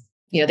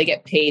 They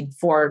get paid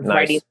for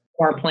writing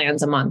 4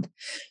 plans a month.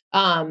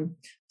 And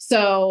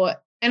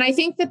I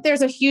think that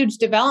there's a huge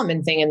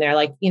development thing in there.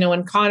 Like,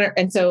 when Connor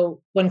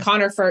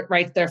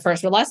writes their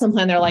first lesson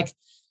plan, they're like,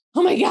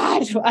 oh my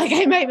God, like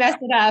I might mess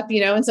it up,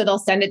 and so they'll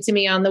send it to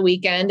me on the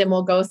weekend and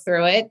we'll go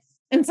through it.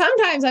 And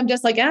sometimes I'm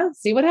just like,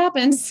 see what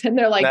happens. And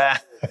they're like,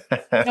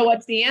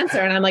 what's the answer?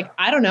 And I'm like,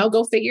 I don't know,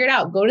 go figure it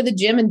out. Go to the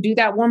gym and do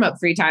that warm up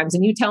 3 times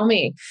and you tell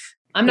me.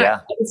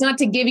 It's not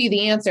to give you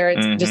the answer.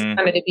 It's just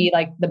kind of to be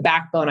like the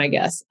backbone, I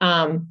guess.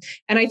 And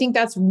I think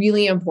that's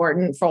really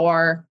important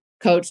for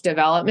coach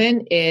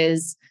development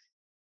is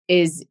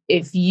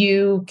if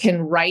you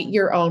can write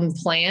your own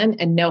plan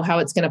and know how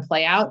it's going to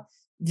play out,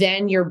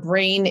 then your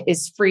brain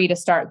is free to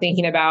start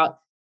thinking about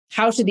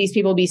how should these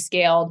people be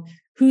scaled?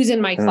 Who's in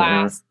my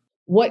class?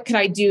 What could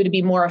I do to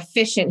be more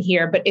efficient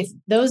here? But if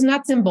those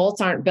nuts and bolts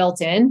aren't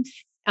built in,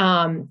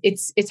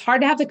 it's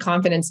hard to have the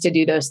confidence to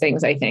do those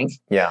things, I think.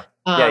 Yeah.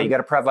 You got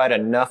to provide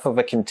enough of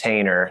a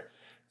container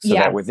so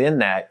that within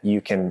that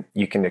you can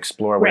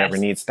explore whatever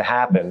needs to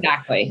happen.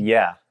 Exactly.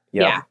 Yeah.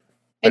 But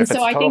and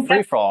so I think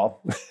free for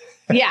all.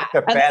 Yeah.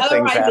 Bad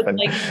things happen.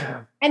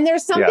 And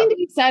there's something to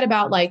be said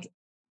about like,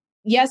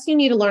 yes, you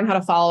need to learn how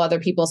to follow other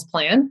people's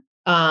plan.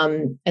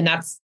 And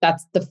that's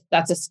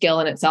a skill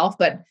in itself.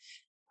 But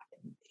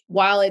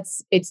while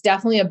it's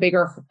definitely a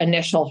bigger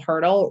initial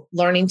hurdle,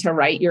 learning to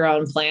write your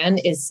own plan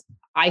is,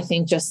 I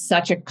think, just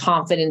such a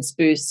confidence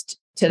boost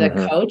to the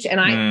coach.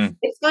 And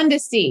it's fun to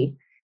see.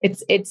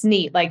 It's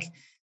neat. Like,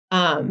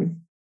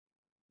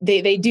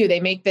 they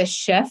make this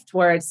shift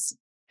where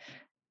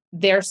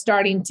they're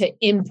starting to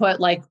input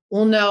like,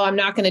 well, no, I'm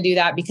not going to do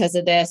that because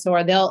of this,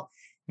 or they won't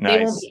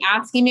be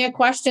asking me a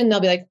question. They'll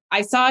be like,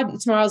 I saw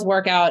tomorrow's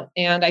workout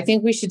and I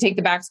think we should take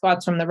the back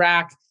squats from the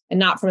rack and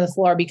not from the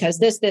floor because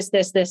this,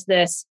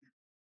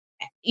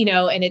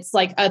 and it's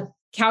like a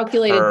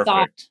calculated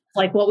thought,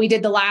 like what we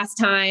did the last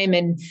time.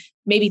 And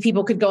maybe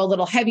people could go a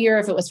little heavier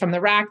if it was from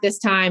the rack this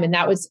time. And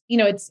that was,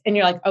 and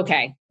you're like,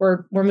 okay,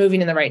 we're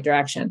moving in the right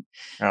direction.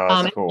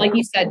 Oh, that's cool. Like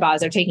you said,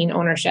 Boz, they're taking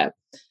ownership.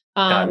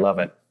 I love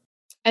it.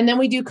 And then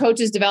we do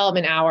coaches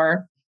development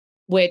hour,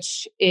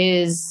 which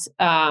is,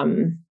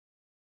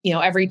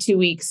 every 2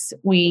 weeks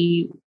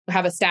we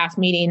have a staff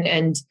meeting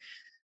and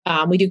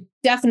we do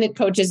definite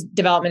coaches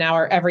development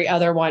hour every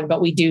other one,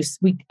 but we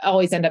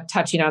always end up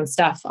touching on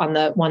stuff on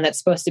the one that's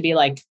supposed to be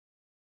like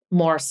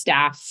more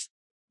staff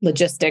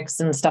logistics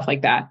and stuff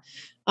like that.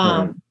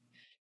 And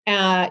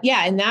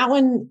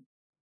that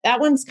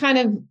one's kind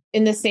of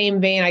in the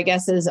same vein, I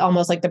guess, as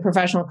almost like the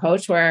professional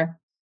coach, where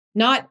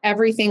not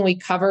everything we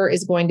cover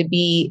is going to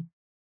be,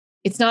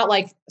 it's not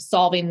like,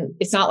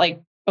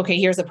 okay,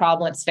 here's the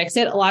problem, let's fix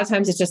it. A lot of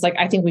times it's just like,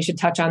 I think we should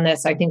touch on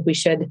this. I think we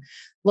should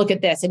look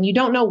at this. And you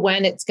don't know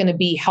when it's going to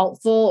be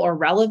helpful or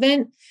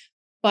relevant,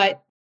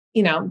 but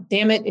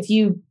damn it, if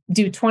you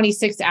do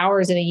 26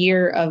 hours in a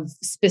year of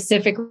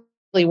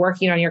specifically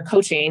working on your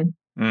coaching,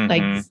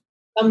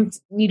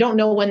 you don't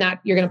know when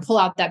that you're going to pull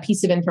out that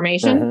piece of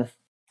information.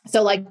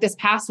 So like this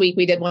past week,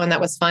 we did one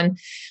that was fun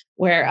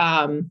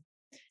where,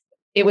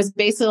 it was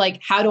basically like,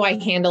 how do I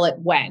handle it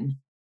when?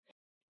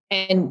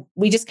 And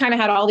we just kind of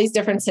had all these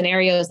different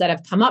scenarios that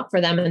have come up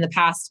for them in the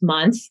past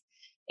month.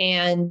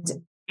 And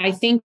I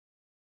think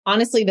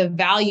honestly, the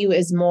value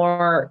is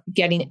more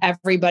getting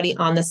everybody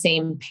on the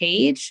same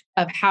page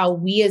of how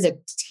we as a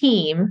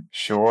team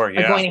are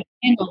going to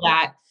handle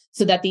that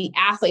so that the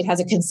athlete has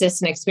a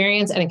consistent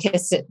experience and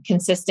a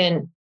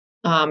consistent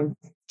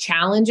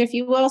challenge, if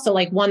you will. So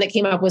like one that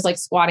came up was like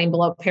squatting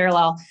below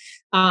parallel.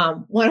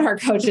 One of our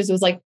coaches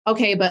was like,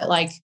 okay, but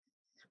like,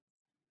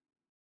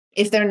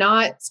 if they're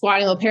not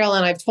squatting below parallel,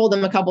 and I've told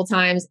them a couple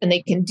times and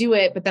they can do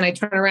it, but then I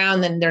turn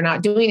around and they're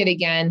not doing it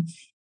again.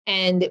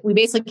 And we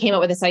basically came up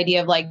with this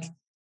idea of like,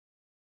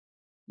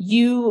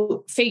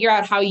 you figure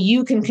out how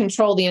you can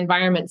control the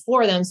environment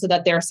for them so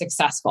that they're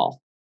successful.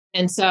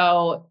 And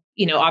so,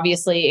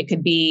 obviously it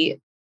could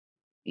be,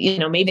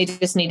 maybe they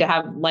just need to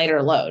have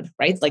lighter load,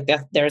 right? Like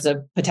there's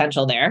a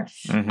potential there.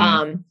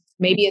 Mm-hmm.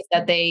 Maybe it's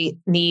that they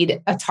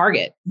need a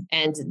target,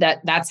 and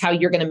that's how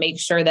you're going to make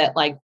sure that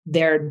like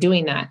they're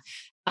doing that.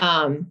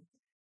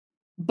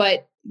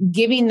 But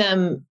giving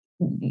them,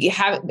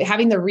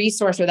 having the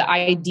resource or the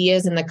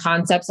ideas and the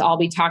concepts all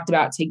be talked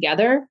about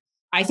together,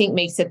 I think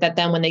makes it that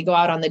then when they go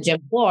out on the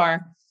gym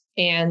floor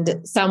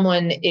and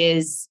someone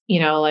is,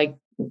 like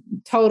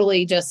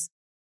totally just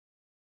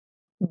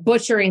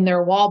butchering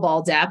their wall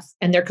ball depth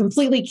and they're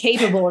completely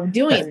capable of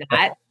doing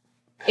that,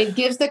 it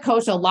gives the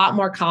coach a lot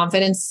more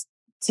confidence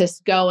to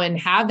go and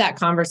have that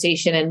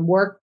conversation and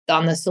work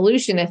on the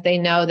solution if they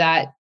know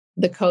that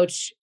the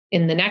coach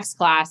in the next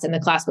class and the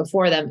class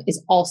before them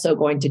is also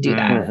going to do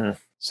that. Mm-hmm.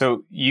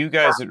 So you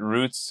guys at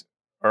Roots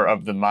are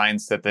of the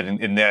mindset that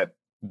in that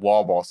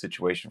wall ball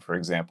situation, for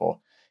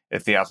example,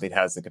 if the athlete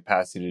has the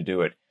capacity to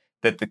do it,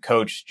 that the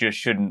coach just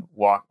shouldn't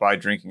walk by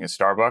drinking a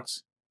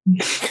Starbucks?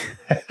 That's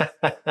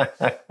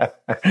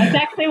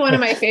actually one of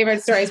my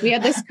favorite stories. We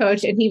had this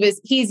coach and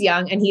he's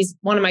young and he's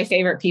one of my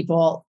favorite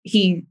people.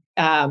 He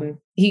started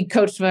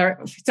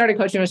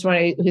coaching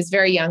when he was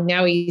very young.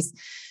 Now he's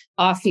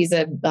off. He's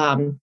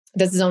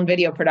does his own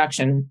video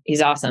production.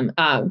 He's awesome.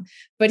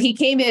 But he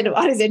came in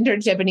on his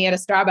internship and he had a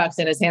Starbucks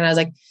in his hand. I was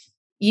like,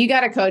 you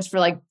got to coach for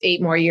like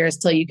 8 more years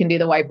till you can do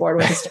the whiteboard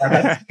with a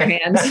Starbucks in your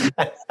hands.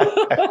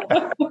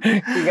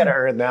 You got to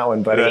earn that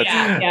one, buddy.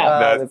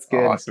 That's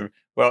good. Awesome.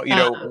 Well,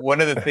 one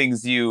of the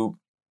things you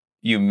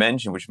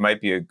mentioned, which might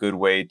be a good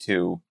way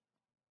to,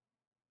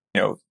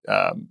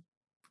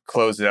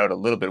 close it out a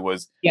little bit,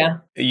 was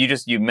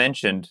you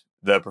mentioned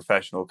the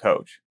professional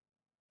coach.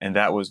 And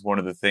that was one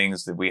of the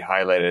things that we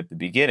highlighted at the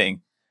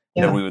beginning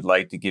that we would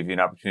like to give you an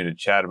opportunity to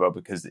chat about,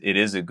 because it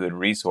is a good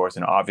resource.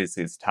 And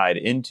obviously it's tied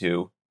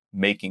into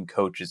making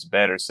coaches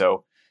better.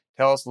 So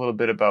tell us a little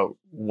bit about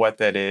what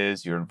that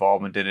is, your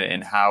involvement in it,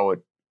 and how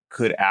it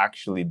could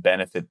actually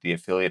benefit the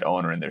affiliate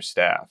owner and their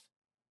staff.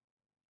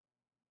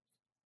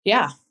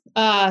 Yeah.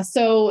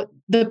 So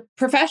the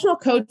professional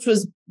coach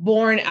was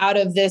born out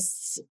of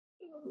this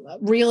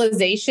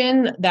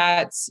realization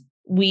that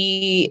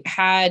we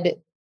had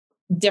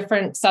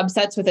different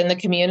subsets within the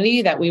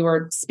community that we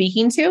were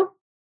speaking to.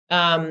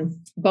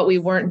 But we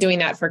weren't doing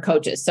that for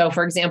coaches. So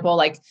for example,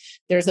 like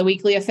there's a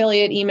weekly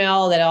affiliate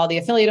email that all the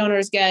affiliate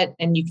owners get,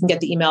 and you can get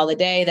the email of the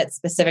day that's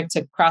specific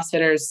to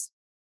CrossFitters,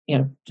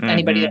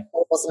 anybody that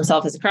labels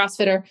themselves as a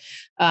CrossFitter.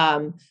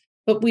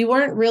 But we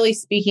weren't really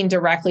speaking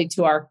directly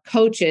to our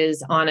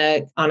coaches on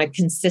a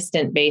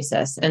consistent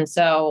basis. And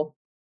so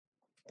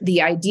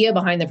the idea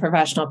behind the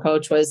professional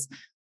coach was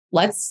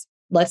let's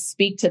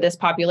speak to this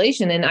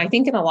population. And I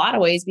think in a lot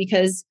of ways,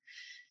 because,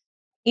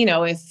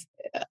 if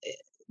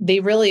they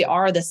really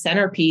are the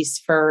centerpiece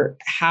for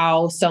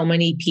how so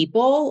many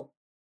people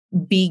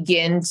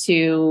begin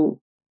to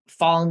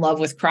fall in love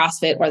with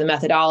CrossFit or the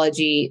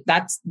methodology,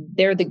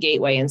 they're the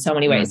gateway in so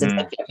many ways. It's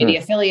like the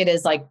affiliate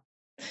is like,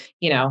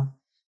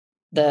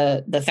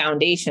 the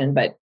foundation,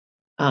 but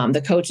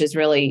the coach is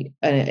really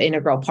an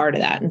integral part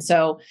of that. And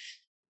so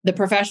the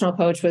professional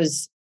coach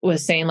was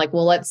saying like,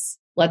 well, let's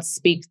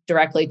speak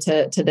directly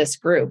to this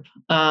group.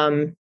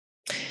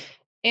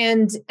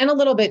 And a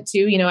little bit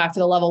too, after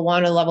the level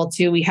 1 or level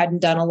 2, we hadn't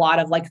done a lot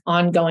of like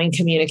ongoing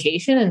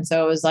communication. And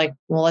so it was like,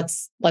 well,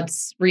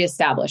 let's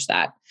reestablish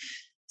that.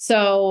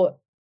 So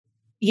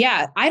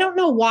yeah, I don't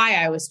know why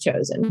I was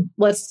chosen.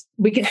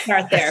 We can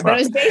start there. But it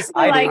was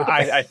basically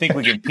I think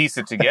we can piece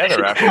it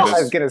together after this. I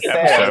was going to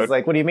say, I was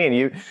like, what do you mean?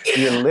 You're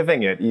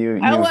living it.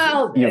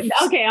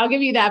 Okay, I'll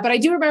give you that. But I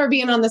do remember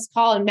being on this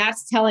call and Matt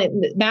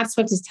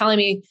Swift is telling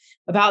me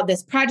about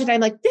this project.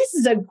 I'm like, this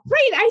is a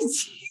great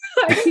idea.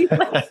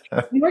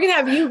 Like, we're going to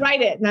have you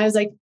write it. And I was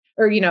like,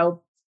 or,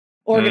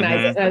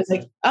 organize it. And I was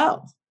like,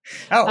 oh,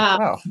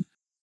 wow.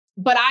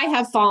 But I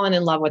have fallen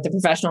in love with the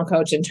professional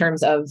coach in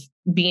terms of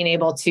being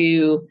able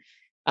to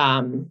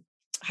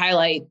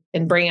highlight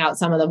and bring out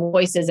some of the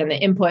voices and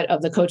the input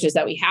of the coaches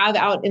that we have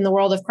out in the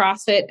world of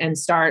CrossFit and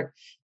start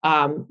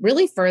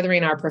really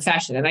furthering our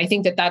profession. And I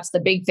think that that's the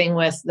big thing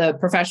with the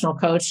professional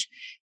coach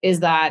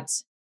is that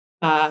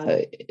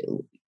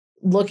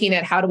looking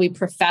at how do we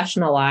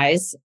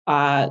professionalize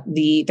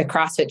the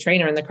CrossFit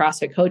trainer and the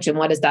CrossFit coach, and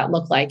what does that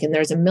look like? And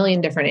there's a million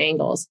different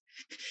angles.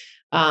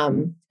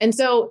 And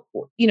so,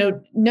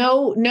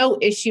 no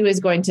issue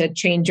is going to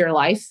change your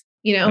life.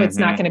 It's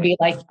not going to be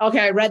like, okay,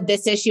 I read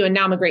this issue and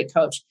now I'm a great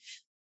coach.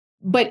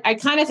 but I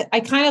kind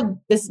of,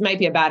 this might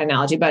be a bad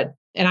analogy,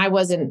 and I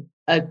wasn't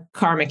a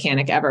car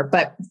mechanic ever,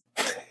 but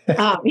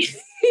I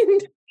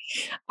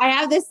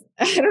have this,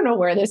 I don't know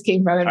where this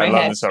came from in my head. I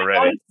love this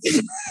already.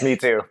 Me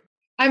too.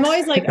 I'm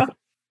always like,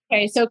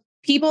 okay, so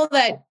people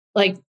that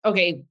like,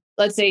 okay,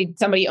 let's say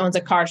somebody owns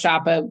a car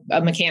shop, a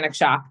mechanic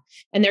shop,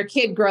 and their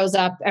kid grows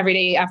up every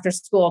day after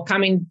school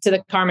coming to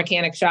the car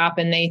mechanic shop,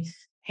 and they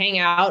hang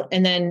out,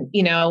 and then,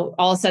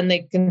 all of a sudden they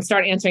can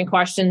start answering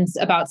questions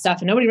about stuff,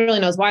 and nobody really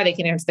knows why they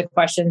can answer the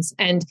questions.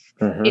 And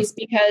it's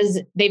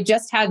because they've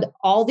just had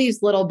all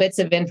these little bits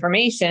of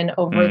information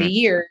over the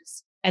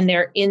years, and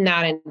they're in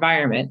that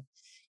environment.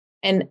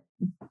 And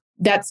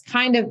that's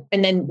kind of,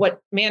 and then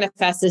what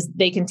manifests is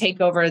they can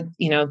take over,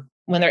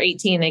 when they're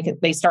 18,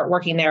 they start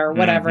working there or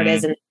whatever it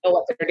is, and know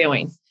what they're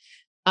doing.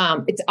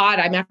 It's odd.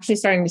 I'm actually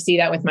starting to see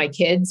that with my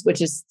kids,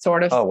 which is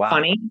sort of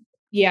funny.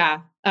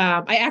 Yeah.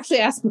 I actually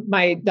asked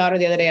my daughter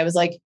the other day, I was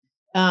like,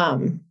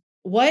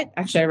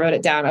 actually I wrote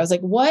it down. I was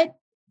like, what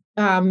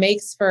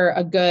makes for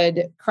a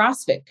good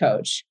CrossFit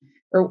coach?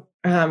 Or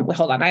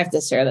hold on, I have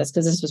to share this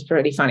because this was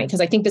pretty funny.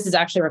 Because I think this is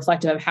actually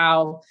reflective of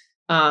how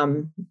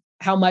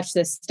much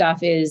this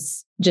stuff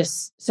is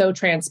just so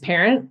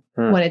transparent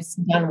when it's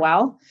done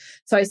well.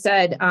 So I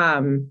said,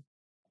 to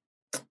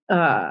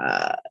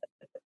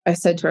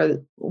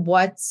her,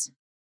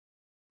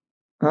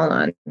 hold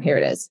on, here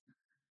it is.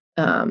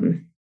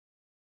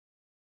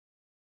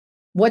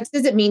 What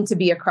does it mean to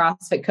be a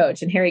CrossFit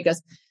coach? And Harry goes,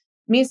 it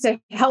means to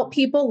help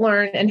people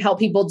learn and help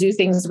people do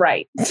things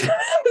right. I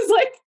was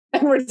like,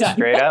 and we're done.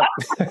 Straight up.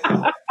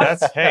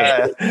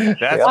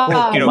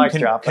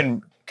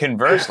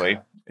 Conversely,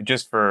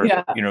 just for,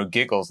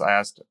 giggles, I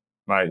asked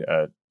my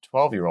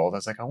 12-year-old, I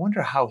was like, I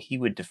wonder how he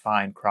would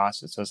define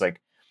CrossFit. So I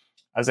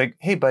was like,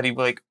 hey buddy,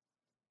 like,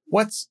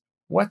 what's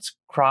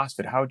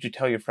CrossFit? How would you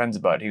tell your friends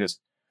about it? He goes,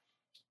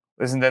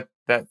 isn't that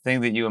thing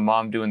that you and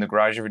mom do in the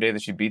garage every day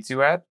that she beats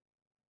you at?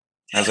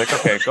 I was like,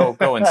 okay,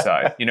 go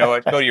inside. You know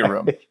what? Go to your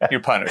room. You're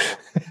punished.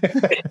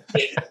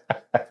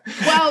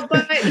 Well,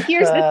 but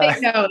here's the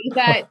thing though, is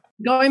that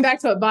going back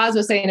to what Boz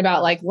was saying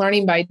about like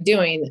learning by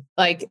doing,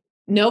 like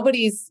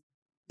nobody's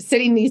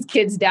sitting these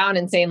kids down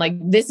and saying like,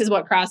 this is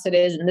what CrossFit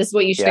is, and this is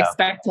what you should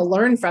expect to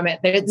learn from it.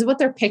 This is what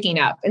they're picking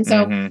up. And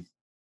so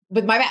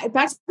with back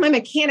to my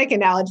mechanic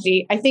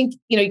analogy, I think,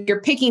 you're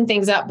picking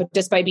things up, but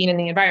just by being in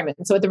the environment.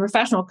 And so with the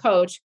professional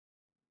coach,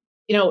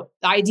 the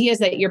idea is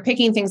that you're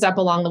picking things up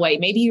along the way.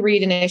 Maybe you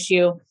read an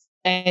issue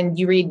and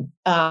you read,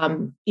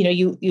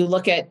 you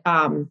look at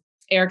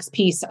Eric's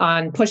piece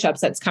on push-ups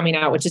that's coming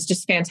out, which is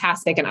just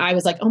fantastic. And I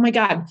was like, oh my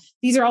God,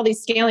 these are all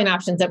these scaling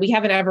options that we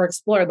haven't ever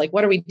explored. Like,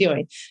 what are we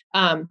doing?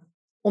 Well,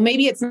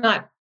 maybe it's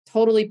not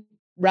totally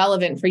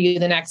relevant for you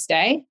the next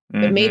day,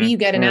 but maybe you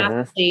get an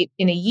athlete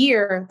in a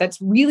year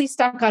that's really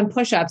stuck on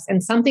push-ups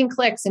and something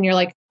clicks and you're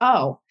like,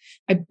 oh,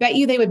 I bet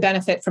you they would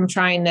benefit from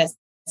trying this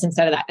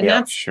instead of that. And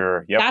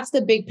that's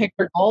the big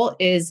picture goal,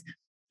 is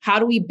how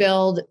do we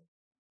build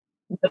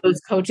those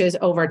coaches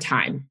over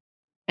time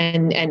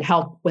and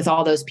help with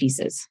all those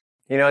pieces?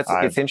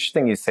 It's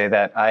interesting you say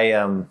that.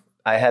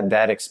 I had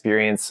that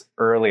experience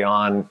early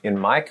on in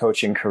my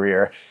coaching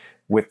career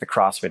with the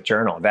CrossFit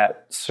Journal.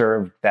 That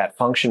served that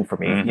function for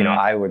me.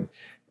 I would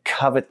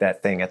covet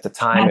that thing. At the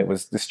time, it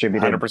was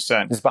distributed.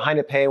 100%. It was behind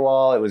a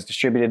paywall. It was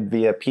distributed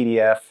via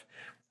PDF.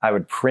 I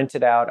would print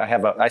it out.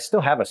 I still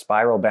have a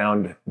spiral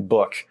bound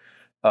book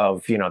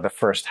of, the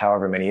first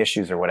however many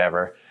issues or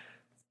whatever.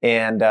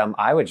 And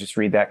I would just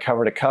read that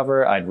cover to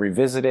cover. I'd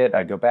revisit it.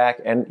 I'd go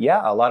back. And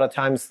a lot of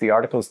times the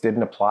articles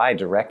didn't apply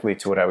directly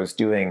to what I was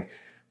doing.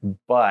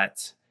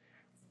 But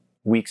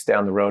weeks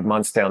down the road,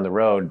 months down the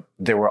road,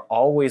 there were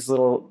always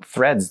little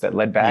threads that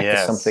led back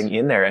to something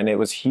in there. And it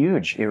was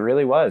huge. It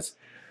really was.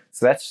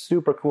 So that's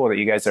super cool that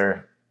you guys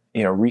are,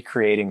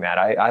 recreating that.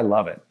 I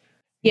love it.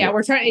 Yeah,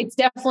 we're trying.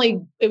 The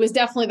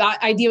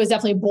idea was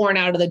definitely born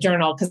out of the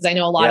journal, because I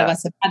know a lot of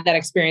us have had that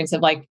experience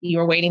of like, you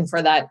were waiting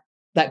for that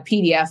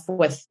PDF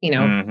with,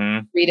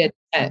 read it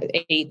at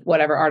 8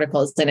 whatever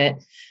articles in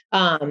it.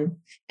 And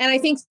I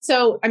think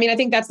so. I mean, I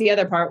think that's the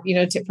other part,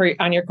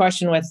 on your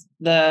question with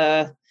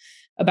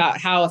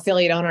about how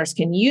affiliate owners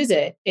can use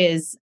it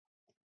is,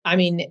 I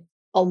mean,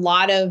 a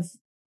lot of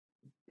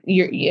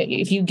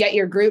if you get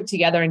your group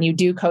together and you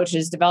do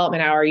coaches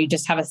development hour, you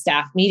just have a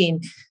staff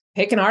meeting,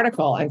 pick an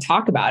article and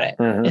talk about it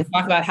and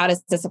talk about how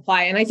does this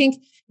apply. And I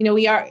think,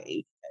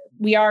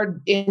 we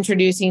are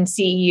introducing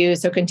CEU,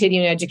 so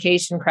continuing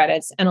education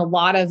credits. And a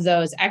lot of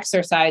those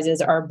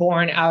exercises are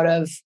born out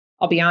of,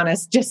 I'll be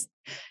honest, just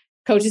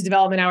coaches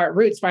development hour at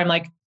Roots, where I'm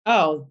like,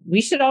 oh,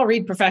 we should all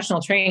read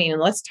professional training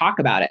and let's talk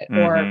about it.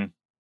 Or,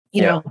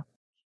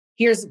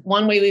 here's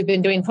one way we've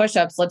been doing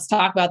push-ups. Let's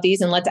talk about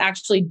these and let's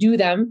actually do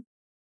them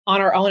on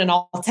our own, and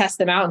I'll test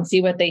them out and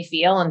see what they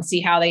feel and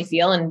see how they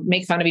feel and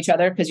make fun of each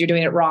other because you're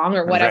doing it wrong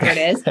or whatever it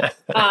is.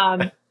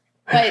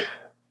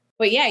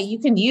 But yeah, you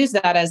can use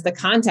that as the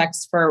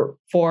context for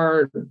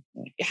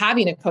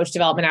having a coach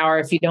development hour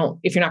if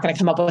you're not going to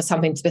come up with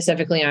something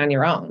specifically on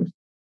your own.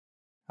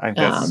 I think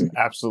that's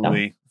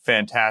absolutely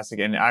fantastic.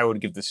 And I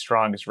would give the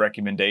strongest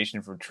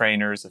recommendation for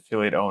trainers,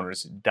 affiliate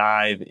owners,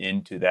 dive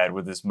into that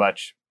with as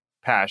much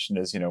passion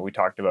as, we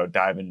talked about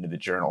diving into the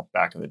journal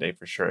back in the day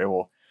for sure. It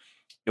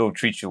will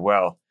treat you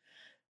well.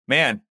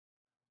 Man,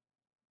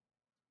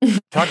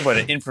 talk about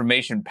an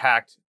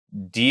information-packed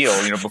deal.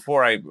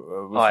 Before I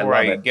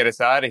get us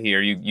out of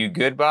here, you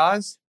good,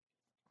 Boz?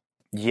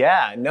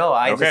 Yeah, no,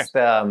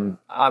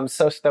 I'm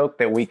so stoked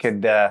that we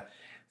could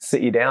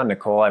sit you down,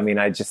 Nicole. I mean,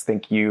 I just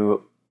think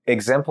you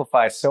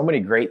exemplify so many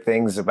great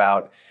things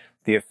about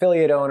the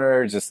affiliate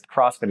owner, just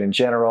CrossFit in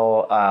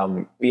general.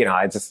 I'm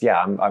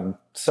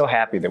so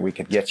happy that we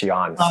could get you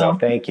on. So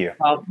thank you.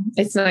 Well,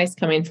 it's nice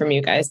coming from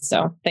you guys.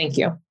 So thank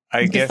you.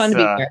 It's fun to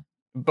be here.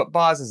 But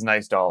Boz is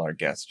nice to all our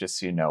guests, just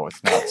so you know.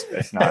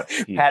 It's not.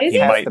 He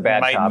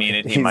might mean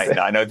it. He might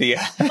not. No,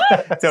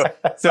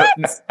 so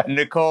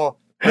Nicole,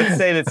 let's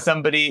say that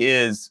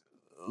somebody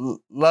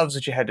loves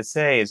what you had to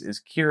say,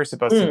 is curious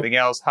about something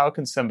else. How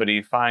can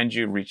somebody find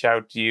you, reach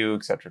out to you,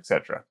 et cetera, et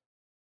cetera?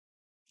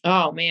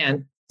 Oh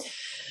man.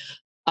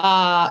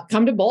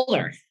 Come to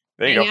Boulder.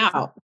 There you Hang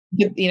out.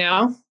 Do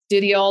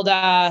the old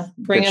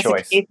bring us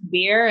a case of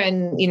beer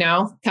and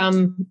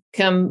come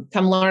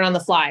learn on the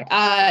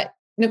fly.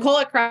 Nicole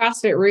at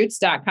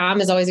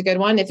CrossFitRoots.com is always a good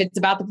one. If it's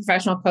about the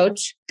professional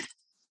coach,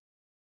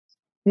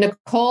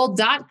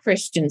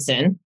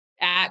 Nicole.Christensen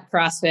at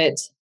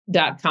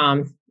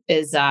CrossFit.com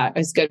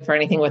is good for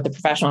anything with the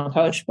professional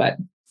coach. But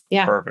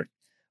yeah. Perfect.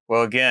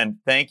 Well, again,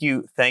 thank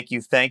you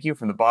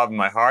from the bottom of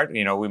my heart.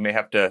 We may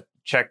have to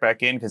check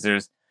back in because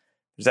there's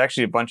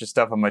actually a bunch of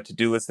stuff on my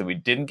to-do list that we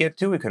didn't get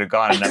to. We could have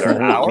gone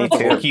another hour. But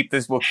we'll keep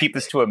this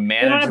to a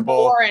manageable,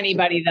 bore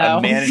anybody, though.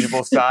 A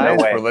manageable size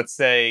for, let's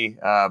say,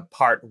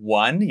 part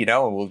 1.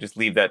 And we'll just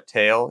leave that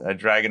tail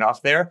dragging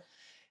off there.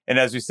 And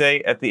as we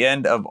say at the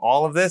end of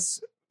all of this,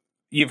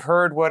 you've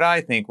heard what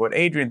I think, what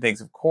Adrian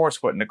thinks, of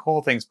course, what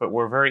Nicole thinks, but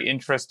we're very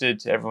interested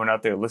to everyone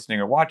out there listening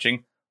or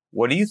watching.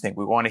 What do you think?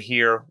 We want to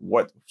hear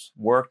what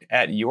worked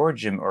at your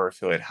gym or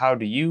affiliate. How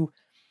do you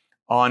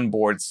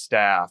onboard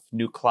staff,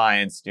 new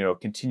clients,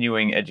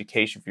 continuing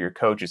education for your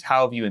coaches?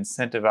 How have you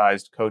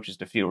incentivized coaches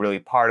to feel really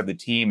part of the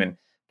team and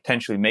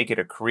potentially make it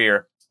a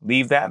career?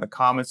 Leave that in the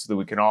comments so that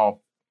we can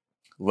all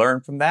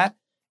learn from that.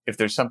 If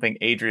there's something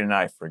Adrian and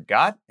I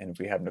forgot, and if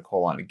we have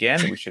Nicole on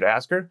again, we should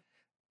ask her,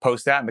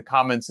 post that in the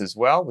comments as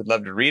well. We'd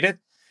love to read it.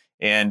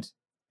 And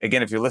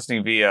again, if you're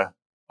listening via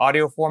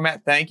audio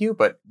format, thank you,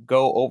 but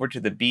go over to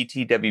the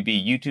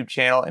BTWB YouTube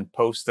channel and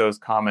post those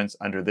comments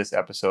under this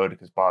episode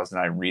because Boz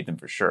and I read them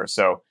for sure.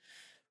 So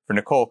for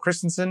Nicole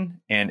Christensen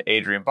and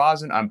Adrian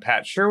Bozin, I'm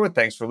Pat Sherwood.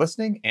 Thanks for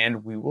listening,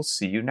 and we will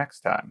see you next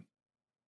time.